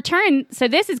return, so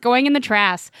this is going in the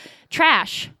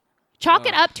trash. Chalk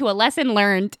it up to a lesson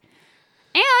learned.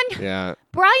 And Yeah.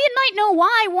 Brian might know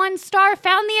why 1 star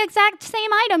found the exact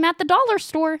same item at the dollar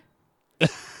store.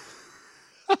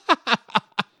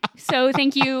 So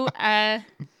thank you, Adam,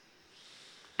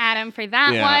 for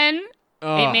that one.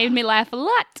 It made me laugh a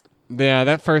lot. Yeah,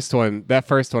 that first one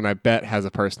I bet has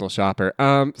a personal shopper.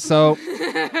 So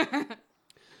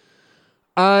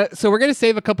we're going to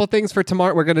save a couple things for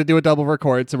tomorrow. We're going to do a double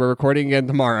record, so we're recording again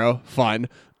tomorrow. Fun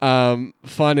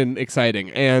and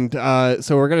exciting. And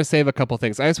so we're going to save a couple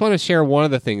things. I just want to share one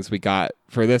of the things we got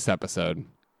for this episode.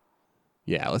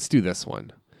 Yeah, let's do this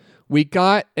one. We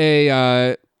got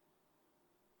a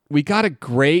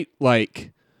great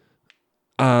like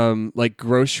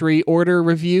grocery order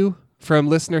review from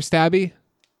listener Stabby.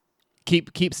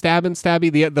 Keep stabbing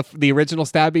Stabby, the original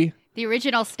Stabby. The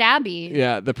original Stabby.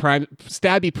 Yeah, the prime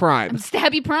Stabby Prime.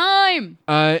 Stabby Prime.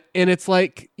 And it's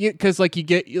like, because like you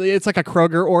get, it's like a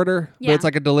Kroger order, but it's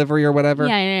like a delivery or whatever.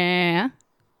 Yeah.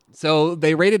 So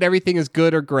they rated everything as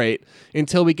good or great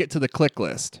until we get to the click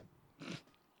list.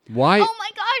 Why? Oh my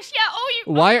gosh!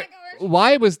 Yeah. Why? Oh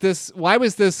my gosh. Why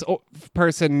was this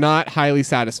person not highly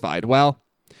satisfied? Well,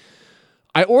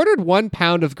 I ordered 1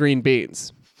 pound of green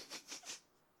beans.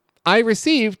 I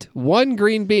received 1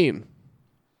 green bean.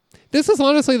 This is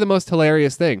honestly the most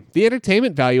hilarious thing. The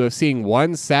entertainment value of seeing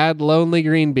 1 sad, lonely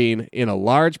green bean in a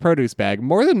large produce bag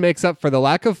more than makes up for the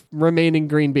lack of remaining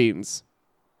green beans.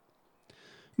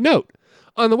 Note,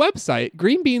 on the website,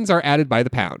 green beans are added by the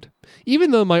pound.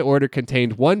 Even though my order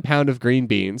contained 1 pound of green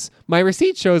beans, my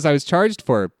receipt shows I was charged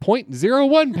for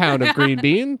 0.01 pound of green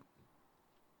bean.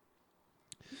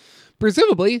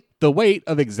 Presumably, the weight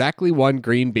of exactly 1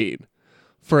 green bean,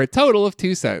 for a total of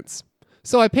 2 cents.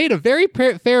 So I paid a very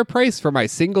fair price for my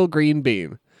single green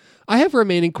bean. I have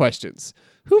remaining questions.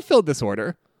 Who filled this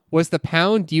order? Was the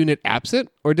pound unit absent,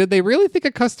 or did they really think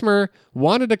a customer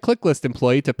wanted a ClickList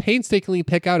employee to painstakingly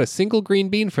pick out a single green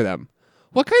bean for them?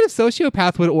 What kind of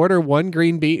sociopath would order 1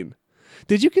 green bean?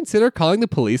 Did you consider calling the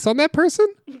police on that person?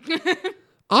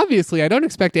 Obviously, I don't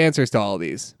expect answers to all of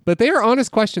these, but they are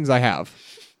honest questions I have.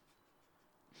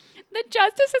 The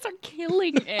justices are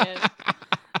killing it.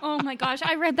 Oh my gosh,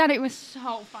 I read that. It was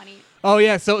so funny. Oh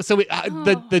yeah, so we,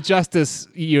 the Justice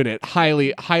Unit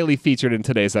highly featured in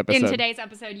today's episode. In today's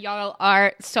episode, y'all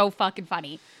are so fucking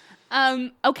funny.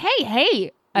 Okay,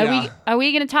 hey, are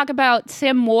we gonna talk about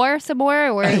Sim War some more,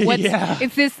 or what's? Yeah.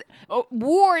 It's this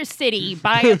War City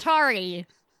by Atari.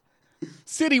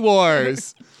 City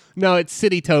Wars. No, it's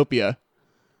Citytopia.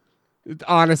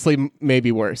 Honestly,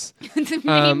 maybe worse. It's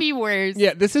maybe worse.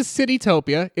 Yeah, this is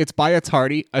Citytopia. It's by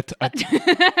Atari.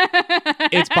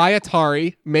 It's by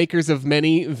Atari, makers of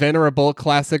many venerable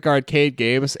classic arcade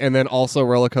games, and then also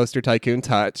Roller Coaster Tycoon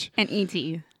Touch. And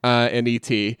E.T. And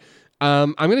E.T.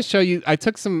 I'm going to show you. I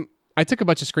took a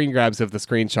bunch of screen grabs of the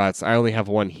screenshots. I only have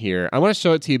one here. I want to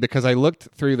show it to you because I looked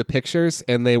through the pictures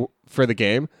for the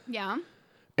game. Yeah.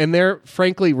 And they're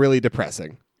frankly really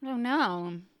depressing. Oh,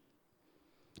 no.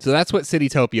 So that's what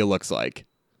Citytopia looks like.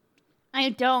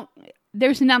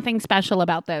 There's nothing special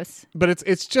about this. But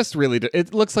it's just really,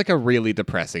 it looks like a really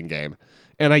depressing game.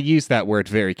 And I use that word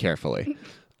very carefully.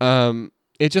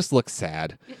 It just looks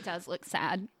sad. It does look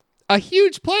sad. A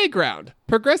huge playground.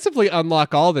 Progressively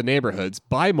unlock all the neighborhoods,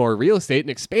 buy more real estate, and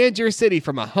expand your city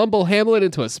from a humble hamlet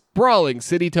into a sprawling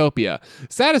Citytopia.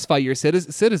 Satisfy your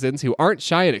citizens who aren't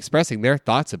shy in expressing their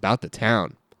thoughts about the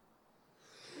town.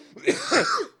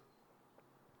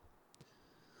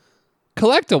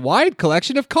 Collect a wide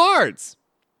collection of cards.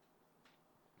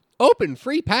 Open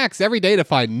free packs every day to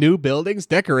find new buildings,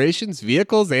 decorations,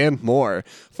 vehicles, and more.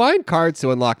 Find cards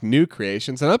to unlock new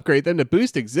creations and upgrade them to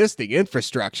boost existing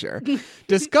infrastructure.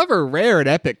 Discover rare and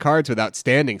epic cards with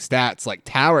outstanding stats like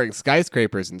towering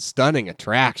skyscrapers and stunning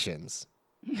attractions.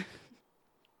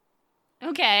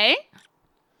 Okay.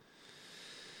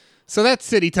 So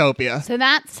that's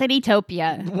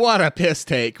Citytopia. What a piss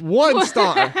take. 1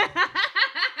 star.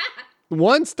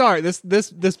 1 star. This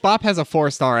bop has a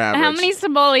 4-star average. How many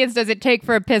simoleons does it take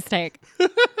for a piss take?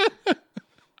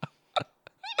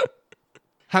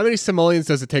 How many simoleons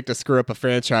does it take to screw up a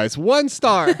franchise? 1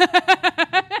 star. This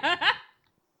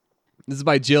is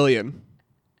by Jillian.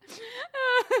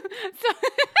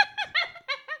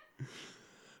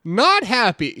 Not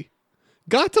happy.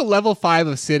 Got to level 5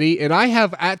 of city, and I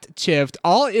have achieved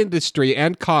all industry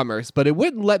and commerce, but it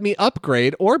wouldn't let me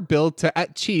upgrade or build to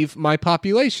achieve my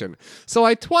population. So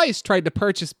I twice tried to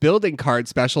purchase building card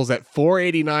specials at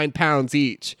 £4.89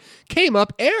 each. Came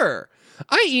up error.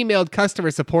 I emailed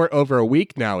customer support over a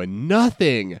week now and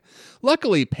nothing.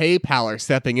 Luckily, PayPal are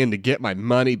stepping in to get my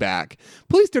money back.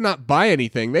 Please do not buy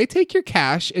anything. They take your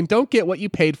cash and don't get what you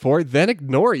paid for, then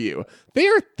ignore you. They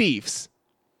are thieves.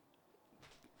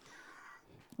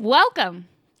 Welcome.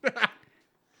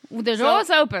 The door's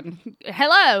open.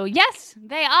 Hello. Yes,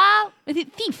 they are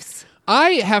thieves.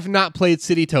 I have not played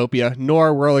Citytopia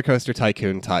nor Roller Coaster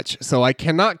Tycoon Touch, so I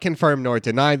cannot confirm nor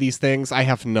deny these things. I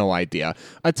have no idea.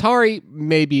 Atari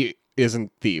maybe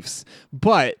isn't thieves,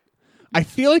 but I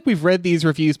feel like we've read these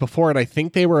reviews before, and I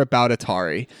think they were about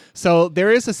Atari. So there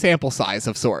is a sample size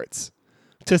of sorts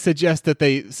to suggest that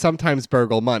they sometimes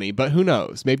burgle money, but who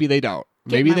knows? Maybe they don't.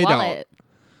 Maybe they don't.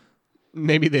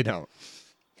 Maybe they don't.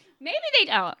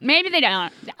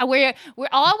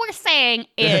 All we're saying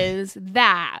is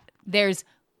that there's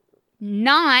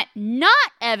not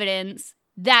evidence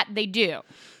that they do.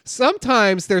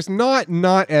 Sometimes there's not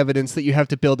evidence that you have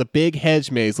to build a big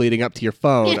hedge maze leading up to your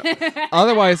phone.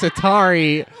 Otherwise,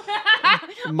 Atari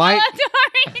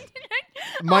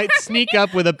might sneak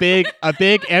up with a big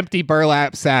empty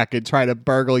burlap sack and try to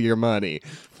burgle your money.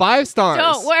 5 stars.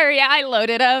 Don't worry, I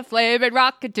loaded a flaming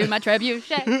rocket to my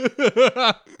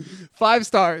trebuchet. 5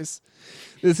 stars.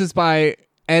 This is by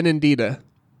Anandita.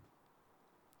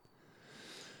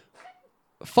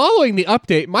 Following the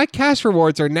update, my cash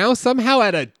rewards are now somehow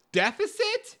at a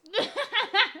deficit?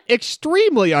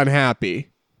 Extremely unhappy.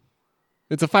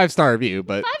 It's a 5-star review,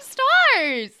 but 5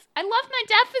 stars. I love my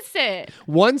deficit.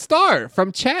 1 star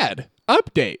from Chad.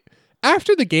 Update.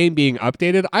 After the game being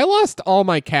updated, I lost all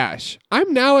my cash.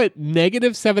 I'm now at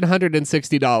negative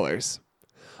 $760.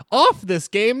 Off this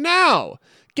game now.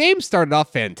 Game started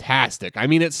off fantastic. I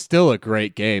mean, it's still a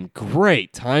great game.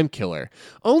 Great time killer.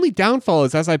 Only downfall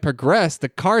is as I progress, the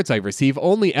cards I receive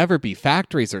only ever be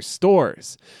factories or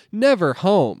stores. Never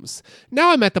homes.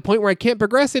 Now I'm at the point where I can't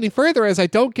progress any further as I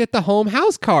don't get the home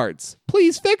house cards.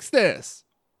 Please fix this.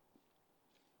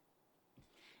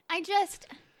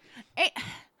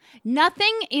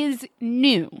 Nothing is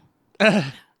new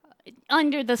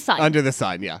under the sun. Under the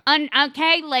sun, yeah.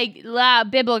 Okay,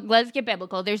 biblical. Let's get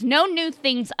biblical. There's no new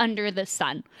things under the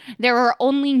sun. There are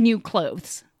only new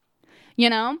clothes. You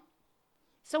know?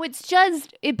 So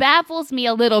it baffles me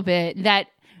a little bit that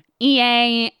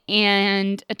EA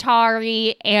and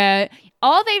Atari,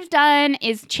 all they've done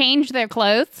is change their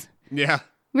clothes. Yeah.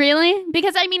 Really?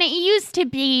 Because, I mean, it used to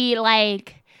be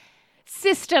like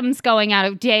systems going out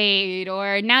of date,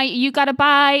 or now you gotta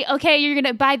buy, you're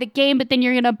gonna buy the game, but then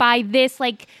you're gonna buy this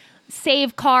like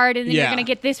save card, and then you're gonna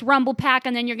get this rumble pack,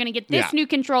 and then you're gonna get this new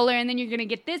controller, and then you're gonna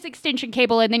get this extension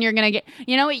cable, and then you're gonna get,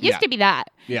 it used to be that.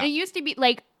 It used to be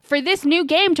like, for this new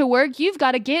game to work, you've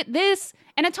got to get this.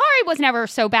 And Atari was never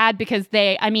so bad because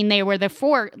they were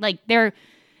the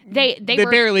they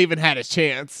barely even had a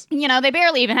chance. They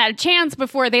barely even had a chance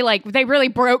before they really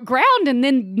broke ground and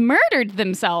then murdered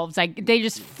themselves. Like, they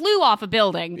just flew off a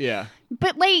building. Yeah.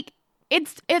 But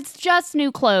it's just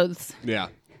new clothes. Yeah.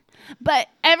 But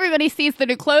everybody sees the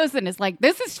new clothes and is like,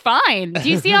 this is fine. Do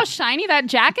you see how shiny that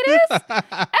jacket is?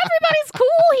 Everybody's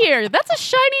cool here. That's a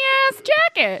shiny-ass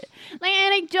jacket. Like,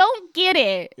 and I don't get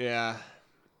it. Yeah.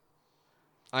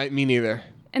 Me neither.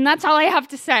 And that's all I have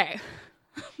to say.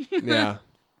 Yeah.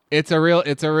 It's a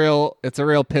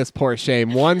real piss poor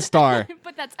shame. 1 star.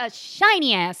 But that's a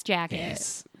shiny-ass jacket.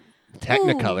 Yes.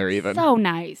 Technicolor Ooh, even. So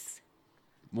nice.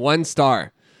 1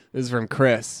 star. This is from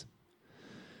Chris.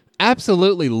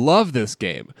 Absolutely love this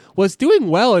game. Was doing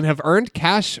well and have earned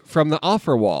cash from the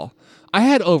offer wall. I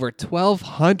had over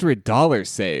 $1,200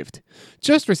 saved.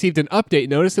 Just received an update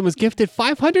notice and was gifted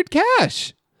 500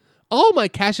 cash. All my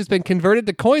cash has been converted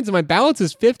to coins and my balance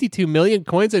is 52 million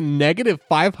coins and negative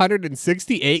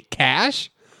 568 cash?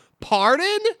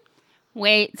 Pardon?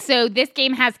 Wait, so this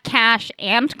game has cash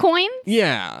and coins?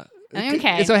 Yeah.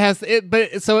 Okay. So it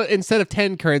has so instead of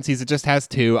 10 currencies, it just has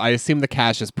 2. I assume the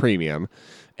cash is premium.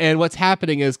 And what's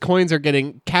happening is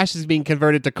cash is being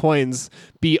converted to coins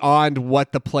beyond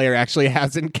what the player actually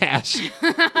has in cash.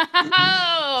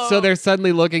 Oh. So they're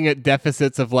suddenly looking at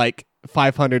deficits of like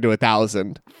 500 to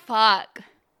 1,000. Fuck.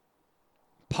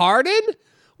 Pardon?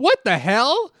 What the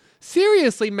hell?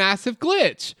 Seriously, massive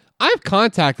glitch. I've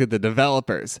contacted the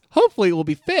developers. Hopefully it will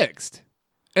be fixed.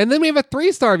 And then we have a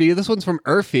 3-star review. This one's from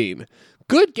Urfine.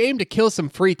 Good game to kill some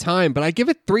free time, but I give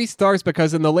it 3 stars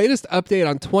because in the latest update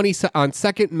on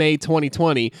 2nd May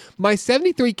 2020, my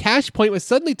 73 cash point was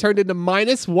suddenly turned into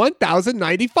minus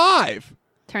 1,095.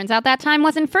 Turns out that time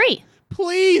wasn't free.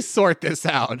 Please sort this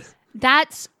out.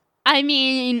 Turns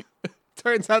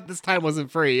out this time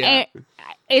wasn't free. Yeah.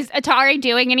 Is Atari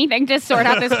doing anything to sort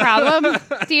out this problem,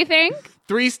 do you think?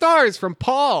 3 stars from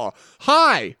Paul.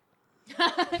 Hi.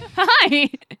 Hi.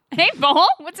 Hey, Paul.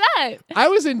 What's up? I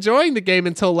was enjoying the game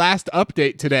until last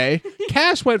update today.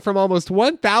 Cash went from almost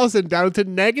 1,000 down to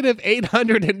negative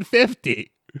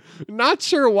 850. Not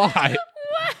sure why.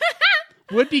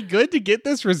 Would be good to get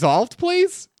this resolved,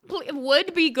 please?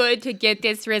 Would be good to get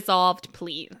this resolved,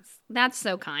 please. That's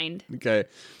so kind. Okay.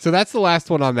 So that's the last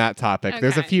one on that topic.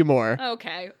 There's a Okay. few more.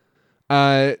 Okay.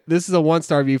 This is a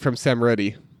 1-star review from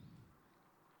Semrudi.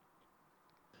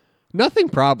 Nothing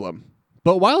problem.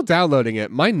 But while downloading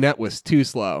it, my net was too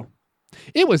slow.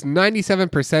 It was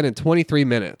 97% in 23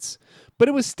 minutes, but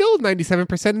it was still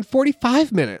 97% in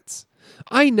 45 minutes.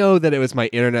 I know that it was my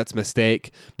internet's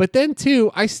mistake, but then too,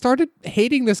 I started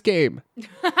hating this game.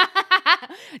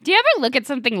 Do you ever look at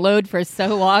something load for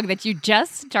so long that you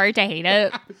just start to hate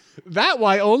it? That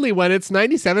why only when it's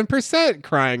 97%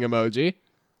 crying emoji.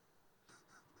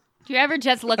 Do you ever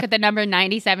just look at the number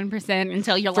 97%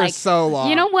 until you're For like, so long.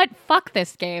 you know what? Fuck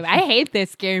this game. I hate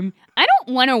this game. I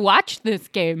don't want to watch this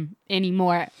game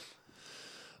anymore.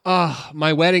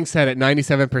 My wedding set at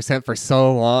 97% for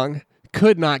so long.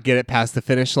 Could not get it past the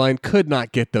finish line. Could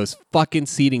not get those fucking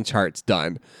seating charts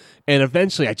done. And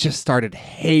eventually I just started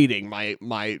hating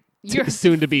my Your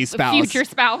soon-to-be spouse. Future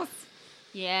spouse.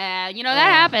 Yeah, you know, that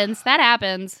happens. That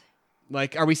happens.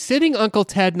 Like, are we sitting Uncle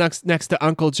Ted next to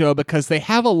Uncle Joe because they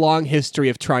have a long history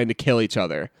of trying to kill each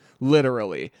other,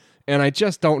 literally. And I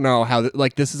just don't know how,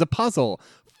 this is a puzzle.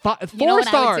 4 You know what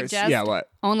I would stars. suggest? Yeah, what?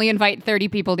 Only invite 30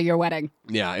 people to your wedding.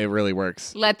 Yeah, it really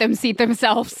works. Let them seat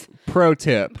themselves. Pro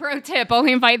tip. Pro tip,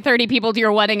 only invite 30 people to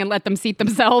your wedding and let them seat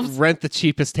themselves. Rent the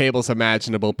cheapest tables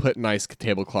imaginable. Put nice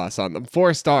tablecloths on them.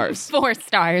 4 stars. 4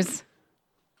 stars.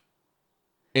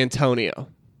 Antonio.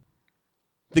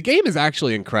 The game is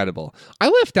actually incredible. I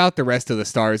left out the rest of the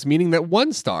stars, meaning that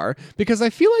 1 star, because I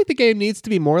feel like the game needs to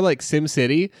be more like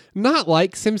SimCity. Not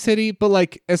like SimCity, but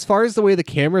like as far as the way the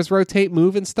cameras rotate,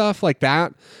 move, and stuff like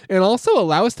that. And also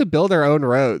allow us to build our own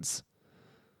roads.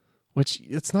 Which,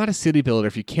 it's not a city builder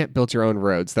if you can't build your own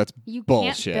roads. That's You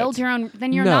bullshit. can't build your own.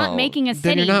 Then you're No, not making a city.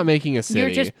 Then you're not making a city. You're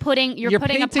just putting. You're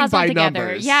putting a painting puzzle by together.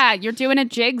 numbers. Yeah, you're doing a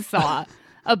jigsaw,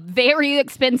 a very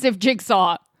expensive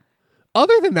jigsaw.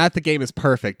 Other than that, the game is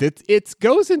perfect. It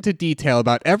goes into detail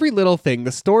about every little thing,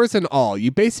 the stores and all.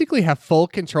 You basically have full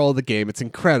control of the game. It's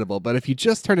incredible. But if you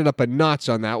just turn it up a notch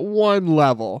on that one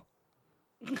level.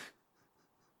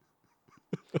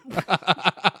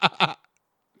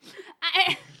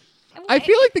 I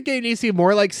feel like the game needs to be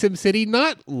more like SimCity,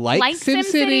 not like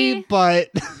SimCity, but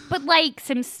But like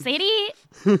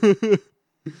SimCity?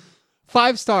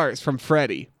 5 stars from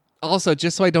Freddy. Also,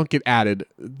 just so I don't get added,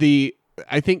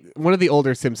 I think one of the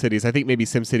older SimCities, I think maybe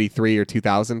SimCity 3 or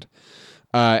 2000,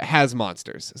 has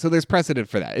monsters. So there's precedent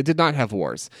for that. It did not have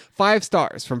wars. 5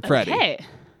 stars from Freddy. Okay.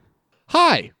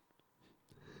 Hi.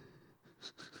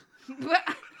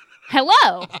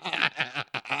 Hello.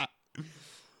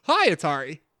 Hi,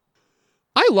 Atari.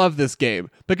 I love this game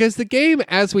because the game,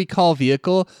 as we call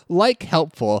vehicle, like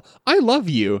helpful. I love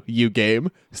you, you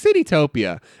game.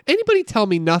 Citytopia. Anybody tell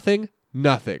me nothing?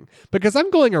 Nothing. Because I'm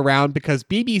going around because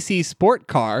BBC Sport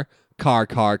Car.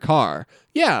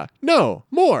 Yeah, no,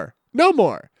 more. No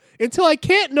more. Until I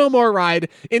can't no more ride.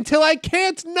 Until I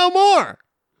can't no more.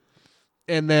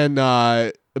 And then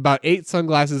about 8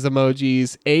 sunglasses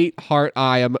emojis, 8 heart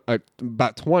eye,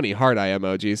 about 20 heart eye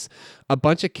emojis, a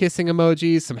bunch of kissing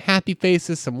emojis, some happy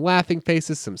faces, some laughing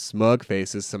faces, some smug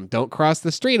faces, some don't cross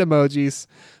the street emojis,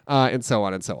 and so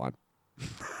on and so on.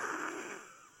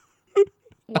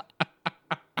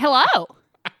 Hello.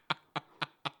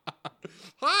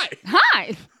 Hi.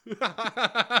 Hi.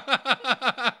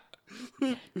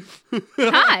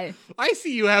 Hi. I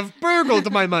see you have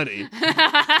burgled my money.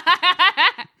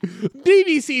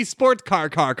 BBC Sport Car.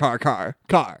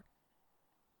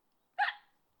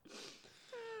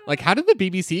 Like, how did the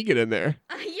BBC get in there?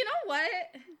 You know what?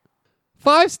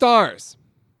 5 stars.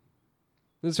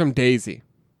 This is from Daisy.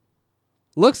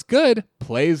 Looks good,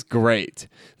 plays great.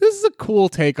 This is a cool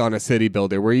take on a city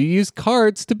builder where you use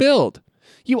cards to build.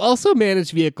 You also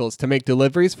manage vehicles to make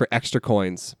deliveries for extra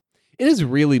coins. It is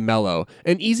really mellow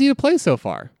and easy to play so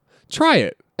far. Try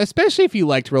it, especially if you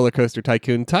liked Roller Coaster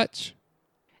Tycoon Touch.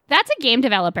 That's a game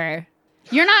developer.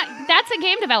 You're not. That's a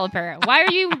game developer. Why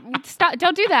are you? Stop!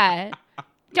 Don't do that.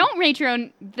 Don't rate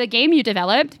the game you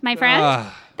developed, my friend.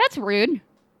 That's rude.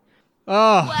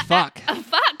 Oh, fuck.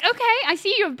 Fuck. Okay, I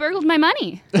see you have burgled my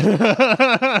money. Car.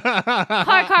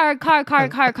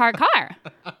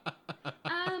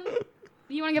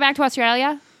 You want to go back to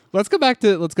Australia? Let's go back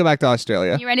to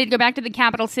Australia. You ready to go back to the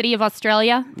capital city of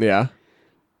Australia? Yeah.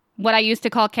 What I used to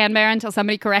call Canberra until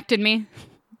somebody corrected me.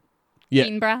 Yeah.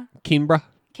 Canberra.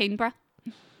 Canberra.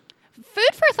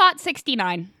 Food for Thought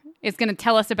 69 is going to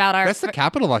tell us about our... That's the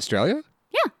capital of Australia?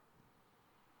 Yeah.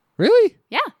 Really?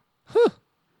 Yeah. Huh.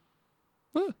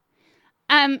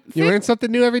 You learn something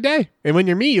new every day. And when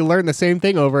you're me, you learn the same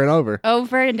thing over and over.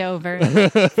 Over and over.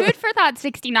 Food for Thought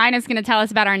 69 is going to tell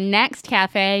us about our next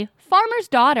cafe, Farmer's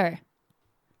Daughter.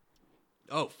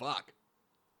 Oh, fuck.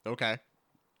 Okay.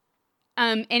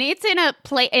 And it's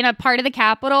in a part of the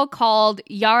capital called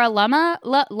Yarralumla,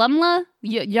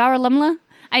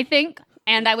 I think.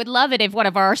 And I would love it if one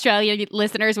of our Australian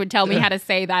listeners would tell me how to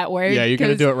say that word. Yeah, you're going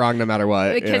to do it wrong no matter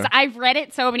what. Because I've read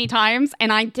it so many times,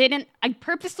 and I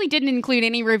purposely didn't include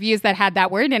any reviews that had that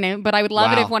word in it, but I would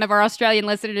love it if one of our Australian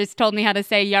listeners told me how to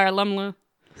say Yarralumla.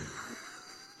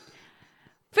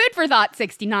 Food for Thought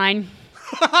 69.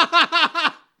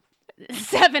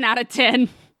 7 out of 10.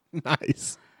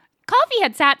 Nice. Coffee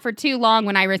had sat for too long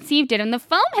when I received it, and the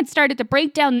foam had started to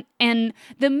break down, and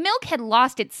the milk had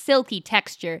lost its silky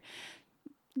texture.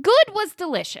 Good was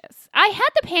delicious. I had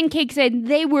the pancakes and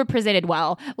they were presented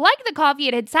well. Like the coffee,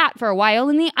 it had sat for a while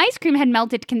and the ice cream had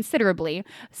melted considerably.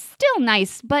 Still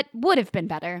nice, but would have been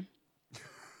better.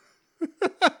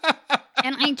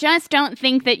 And I just don't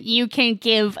think that you can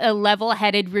give a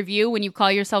level-headed review when you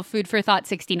call yourself Food for Thought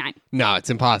 69. No, it's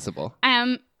impossible.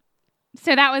 So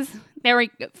that was...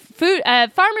 Food.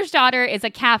 Farmer's Daughter is a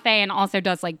cafe and also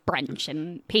does like brunch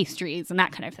and pastries and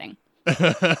that kind of thing.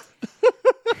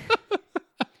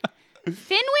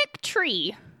 Fenwick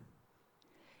Tree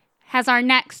has our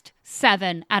next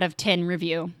 7 out of 10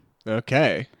 review.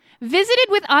 Okay. Visited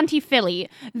with Auntie Philly,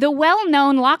 the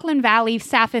well-known Lachlan Valley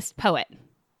sapphic poet.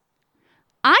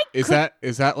 Is that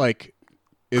like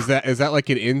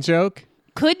an in-joke?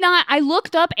 I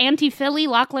looked up Auntie Philly,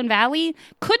 Lachlan Valley,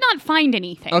 could not find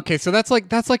anything. Okay, so that's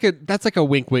like a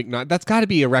wink nod. That's got to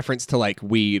be a reference to like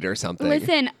weed or something.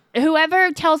 Listen,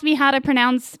 whoever tells me how to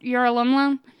pronounce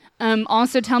Yarralumla,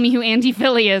 also tell me who Auntie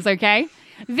Philly is, okay?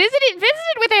 Visited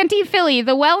with Auntie Philly,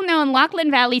 the well-known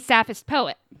Lachlan Valley sapphic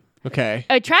poet. Okay.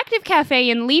 Attractive cafe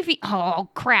in leafy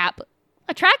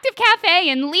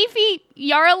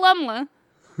Yarralumla.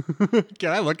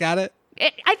 Can I look at it?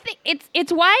 I think it's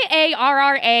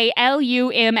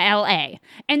Yarralumla,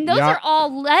 and those are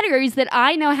all letters that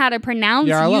I know how to pronounce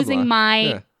using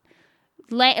my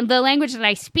the language that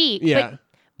I speak. Yeah.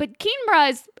 But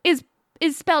Canberra is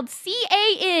spelled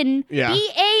Canberra.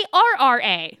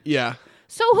 Yeah.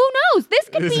 So who knows? This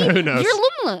could be Who knows?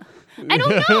 Yarralumla. I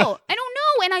don't know,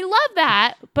 and I love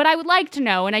that, but I would like to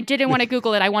know, and I didn't want to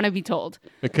Google it. I want to be told.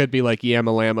 It could be like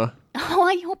Yamalama. Oh,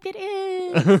 I hope it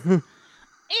is.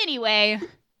 Anyway,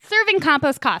 serving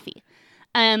compost coffee.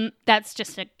 That's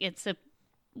just it's a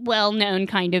well-known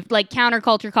kind of, like,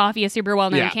 counterculture coffee is super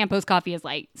well-known. Yeah. Compost coffee is,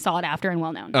 like, sought after and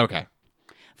well-known. Okay.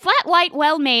 Flat white,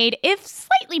 well-made, if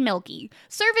slightly milky.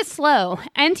 Service slow.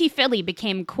 Auntie Philly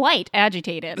became quite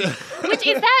agitated. Which,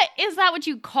 is that what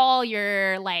you call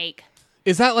your, like...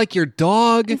 Is that like your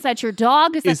dog? Is that your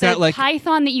dog? Is that the like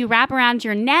python that you wrap around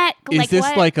your neck? Is this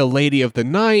what? like a lady of the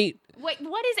night? What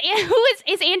is Andy, or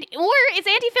is Andy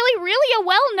Philly really a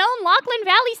well-known Lachlan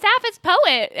Valley Sapphic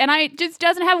poet? And I just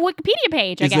doesn't have a Wikipedia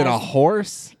page, I guess. Is it a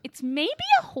horse? It's maybe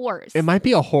a horse. It might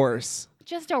be a horse.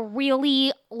 Just a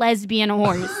really lesbian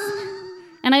horse.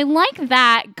 And I like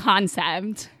that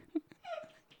concept.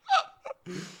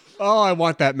 Oh, I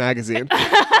want that magazine.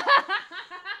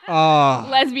 Oh.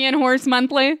 Lesbian Horse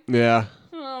Monthly? Yeah.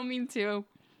 Oh, me too.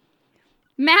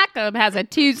 Macum has a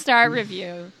 2-star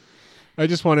review. I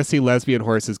just want to see lesbian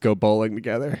horses go bowling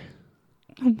together.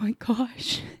 Oh my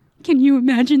gosh. Can you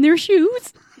imagine their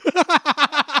shoes?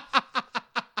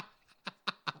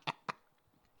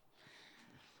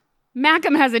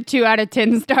 Macum has a 2 out of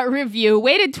 10 star review.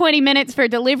 Waited 20 minutes for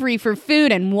delivery for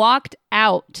food and walked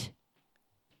out.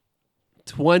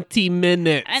 20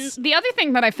 minutes. And the other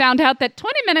thing that I found out that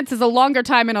 20 minutes is a longer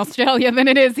time in Australia than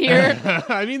it is here.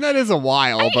 I mean, that is a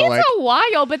while. It's a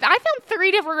while, but I found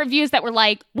 3 different reviews that were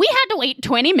like, we had to wait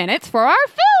 20 minutes for our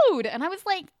food. And I was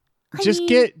like, just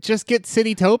get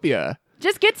Citytopia.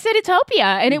 Just get Citytopia,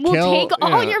 and it will take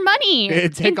all your money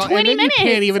in 20 minutes. You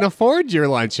can't even afford your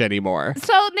lunch anymore.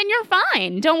 So then you're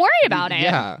fine. Don't worry about it.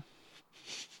 Yeah.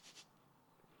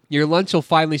 Your lunch will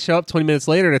finally show up 20 minutes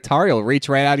later, and Atari will reach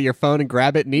right out of your phone and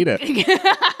grab it and eat it.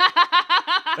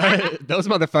 Those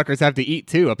motherfuckers have to eat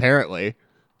too, apparently.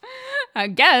 I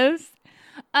guess.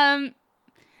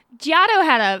 Giotto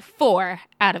had a 4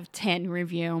 out of 10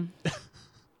 review.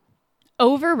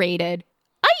 Overrated.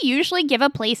 I usually give a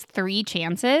place 3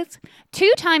 chances.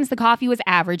 2 times the coffee was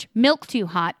average, milk too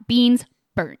hot, beans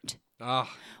burnt. Ugh.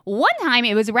 One time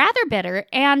it was rather bitter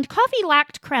and coffee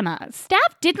lacked crema.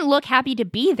 Staff didn't look happy to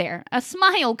be there. A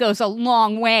smile goes a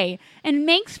long way and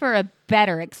makes for a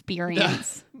better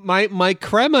experience. My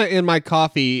crema in my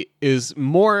coffee is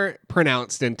more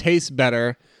pronounced and tastes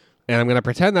better, and I'm going to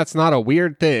pretend that's not a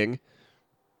weird thing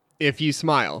if you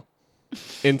smile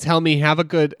and tell me have a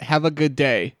good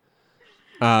day,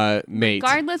 mate.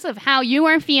 Regardless of how you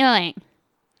are feeling.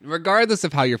 Regardless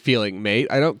of how you're feeling, mate.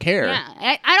 I don't care.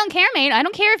 Yeah, I don't care, mate. I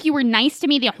don't care if you were nice to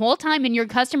me the whole time and your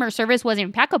customer service was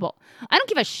impeccable. I don't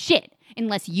give a shit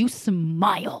unless you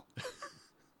smile.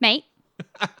 Mate.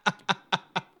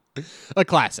 A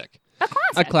classic. A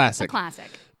classic.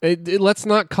 Let's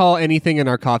not call anything in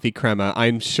our coffee crema.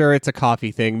 I'm sure it's a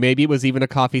coffee thing. Maybe it was even a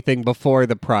coffee thing before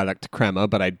the product crema,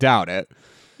 but I doubt it.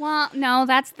 Well, no,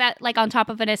 that's like on top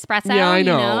of an espresso. Yeah, I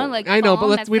know. I know,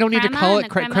 but we don't need to call it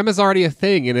crema. Crema's already a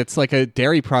thing, and it's like a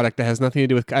dairy product that has nothing to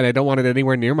do with. And I don't want it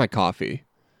anywhere near my coffee.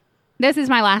 This is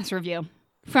my last review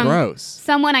from Gross.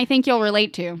 Someone I think you'll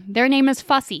relate to. Their name is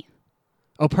Fussy.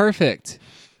 Oh, perfect.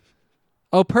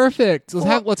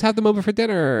 Let's have them over for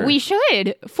dinner. We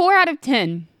should. 4 out of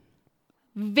 10.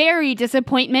 Very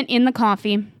disappointment in the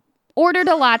coffee. Ordered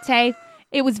a latte.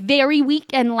 It was very weak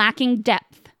and lacking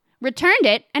depth. Returned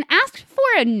it and asked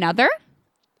for another.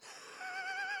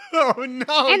 Oh,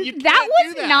 no. And that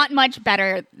was not much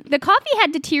better. The coffee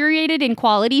had deteriorated in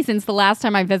quality since the last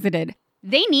time I visited.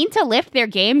 They need to lift their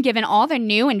game given all the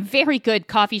new and very good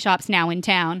coffee shops now in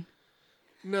town.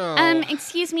 No.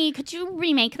 Excuse me, could you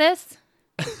remake this?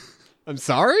 I'm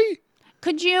sorry?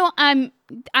 Could you, I'm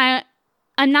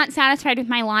not satisfied with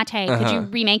my latte. Could you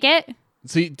remake it?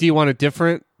 So do you want a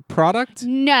different product?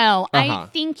 No, I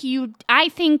think you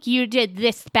did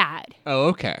this bad. Oh,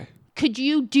 okay. Could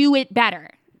you do it better?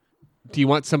 Do you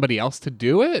want somebody else to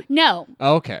do it? No.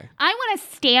 Oh, okay. I want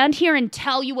to stand here and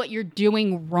tell you what you're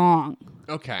doing wrong.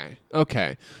 Okay.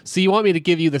 So you want me to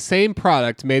give you the same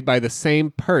product made by the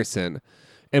same person,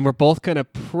 and we're both going to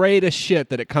pray to shit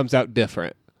that it comes out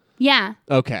different. Yeah.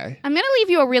 Okay. I'm going to leave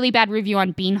you a really bad review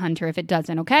on Bean Hunter if it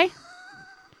doesn't, okay?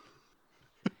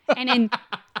 And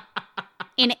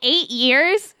in 8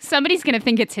 years, somebody's going to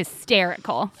think it's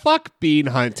hysterical. Fuck Bean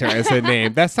Hunter as a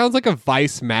name. That sounds like a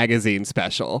Vice magazine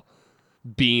special.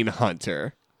 Bean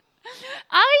Hunter.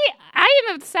 I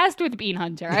am obsessed with Bean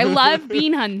Hunter. I love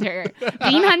Bean Hunter.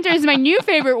 Bean Hunter is my new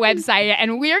favorite website,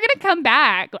 and we're going to come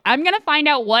back. I'm going to find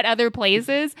out what other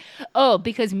places. Oh,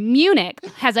 because Munich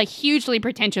has a hugely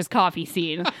pretentious coffee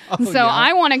scene.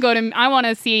 I want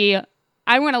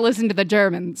to listen to the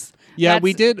Germans. Yeah,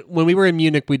 we did. When we were in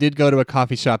Munich, we did go to a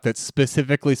coffee shop that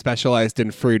specifically specialized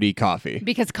in fruity coffee.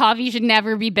 Because coffee should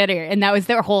never be bitter, and that was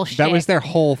their whole shit. That was their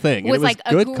whole thing. It was like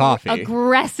good coffee.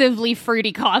 Aggressively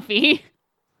fruity coffee.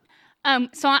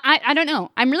 So I don't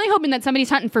know. I'm really hoping that somebody's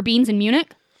hunting for beans in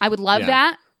Munich. I would love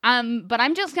that. But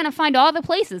I'm just going to find all the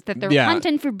places that they're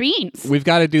hunting for beans. We've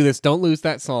got to do this. Don't lose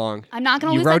that song. I'm not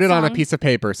going to lose that song. You wrote it on a piece of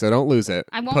paper, so don't lose it.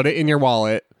 I won't. Put it in your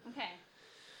wallet.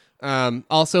 Okay.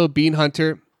 Also, Bean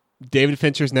Hunter, David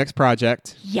Fincher's next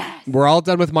project. Yes. We're all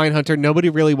done with Mindhunter. Nobody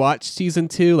really watched season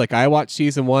 2. Like, I watched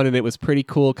season 1 and it was pretty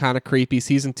cool, kind of creepy.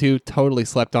 Season 2, totally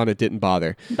slept on it, didn't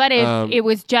bother. But if it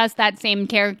was just that same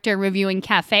character reviewing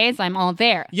cafes, I'm all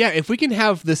there. Yeah, if we can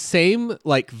have the same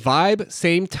like vibe,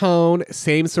 same tone,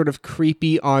 same sort of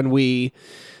creepy ennui,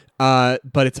 but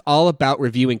it's all about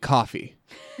reviewing coffee.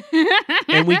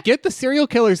 And we get the serial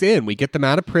killers in. We get them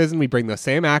out of prison. We bring the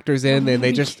same actors in, and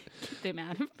they just...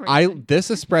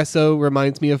 This espresso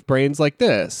reminds me of Brains Like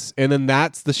This. And then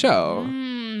that's the show.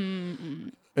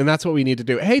 And that's what we need to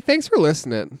do. Hey, thanks for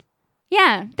listening.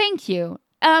 Yeah, thank you.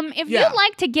 If you'd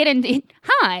like to get in...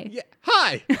 Hi. Yeah.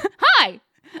 Hi. Hi.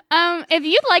 If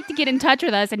you'd like to get in touch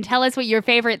with us and tell us what your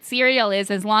favorite cereal is,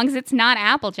 as long as it's not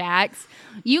Apple Jacks,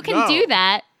 you can do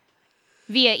that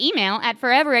via email at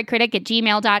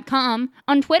foreveracritic@gmail.com,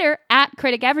 on Twitter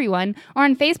 @criticeveryone, or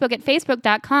on Facebook at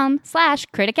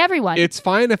facebook.com/criticeveryone. It's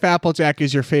fine if Applejack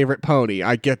is your favorite pony.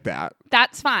 I get that.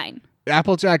 That's fine.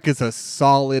 Applejack is a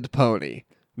solid pony,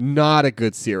 not a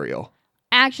good cereal.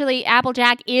 Actually,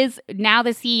 Applejack is now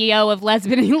the CEO of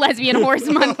Lesbian Horse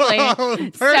Monthly.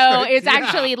 So it's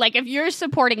actually like, if you're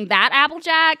supporting that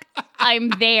Applejack, I'm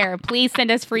there. Please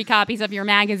send us free copies of your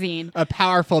magazine. A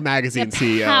powerful magazine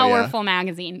CEO. Powerful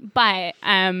magazine. But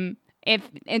if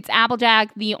it's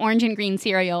Applejack, the orange and green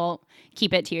cereal,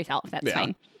 keep it to yourself. That's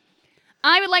fine.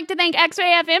 I would like to thank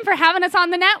X-Ray FM for having us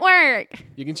on the network.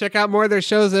 You can check out more of their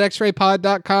shows at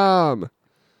xraypod.com.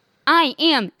 I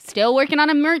am still working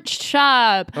on a merch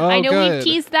shop. Oh, I know good. we've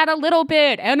teased that a little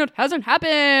bit, and it hasn't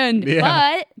happened. Yeah.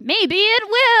 But maybe it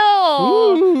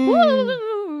will.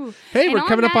 Ooh. Hey, And we're on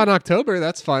coming up that- on October.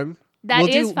 That's fun. That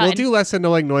is fun. We'll do less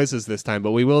annoying noises this time, but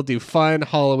we will do fun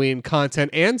Halloween content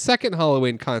and second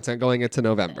Halloween content going into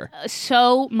November.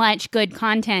 So much good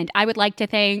content. I would like to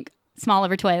thank Small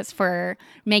Liver Twist for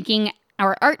making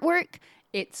our artwork.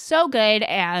 It's so good,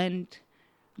 and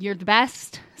you're the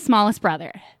best, smallest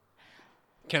brother.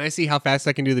 Can I see how fast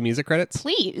I can do the music credits?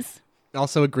 Please.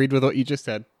 Also agreed with what you just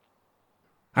said.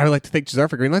 I would like to thank Jazar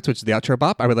for Greenlights, which is the outro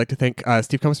bop. I would like to thank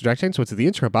Steve Combs for Drag Change, which is the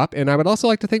intro bop. And I would also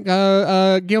like to thank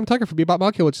Guillaume Tucker for Bebop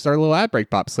Molecule, which is our little ad break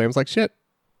bop. Slams like shit.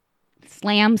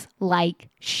 Slams like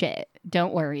shit.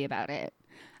 Don't worry about it.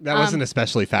 That wasn't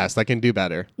especially fast. I can do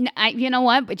better. You know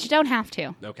what? But you don't have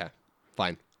to. Okay.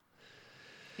 Fine.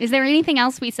 Is there anything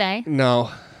else we say? No.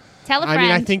 Tell a friend. I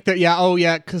mean, I think that,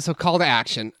 so call to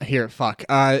action. Here, fuck.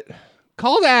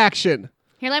 Call to action.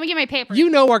 Here, let me get my papers. You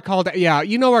know our call to, Let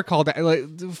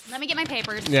me get my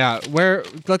papers.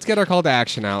 let's get our call to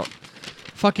action out.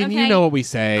 Fucking, Okay. You know what we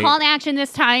say. Call to action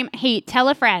this time. Hey, tell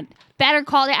a friend. Better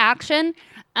call to action.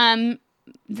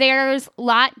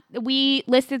 We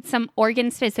listed some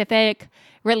organ-specific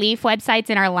relief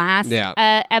websites in our last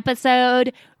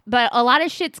episode, but a lot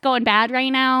of shit's going bad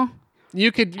right now.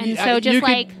 You could, And so just you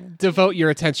like- could devote your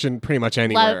attention pretty much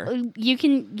anywhere. You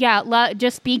can,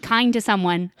 just be kind to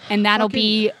someone, and that'll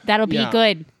be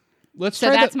good. Let's So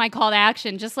try that's my call to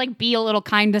action. Just like be a little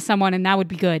kind to someone, and that would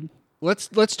be good.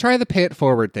 Let's try the pay it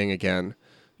forward thing again.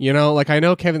 You know, like I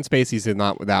know Kevin Spacey's in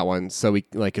that one, so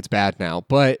it's bad now,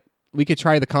 but we could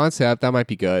try the concept. That might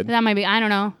be good. That might be, I don't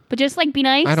know, but just like be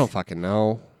nice. I don't fucking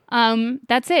know.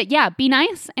 That's it. Yeah, be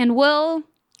nice, and we'll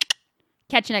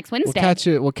catch you next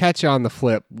Wednesday. We'll catch you on the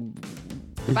flip.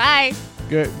 Bye.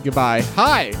 Goodbye.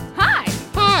 Hi. Hi.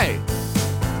 Hi.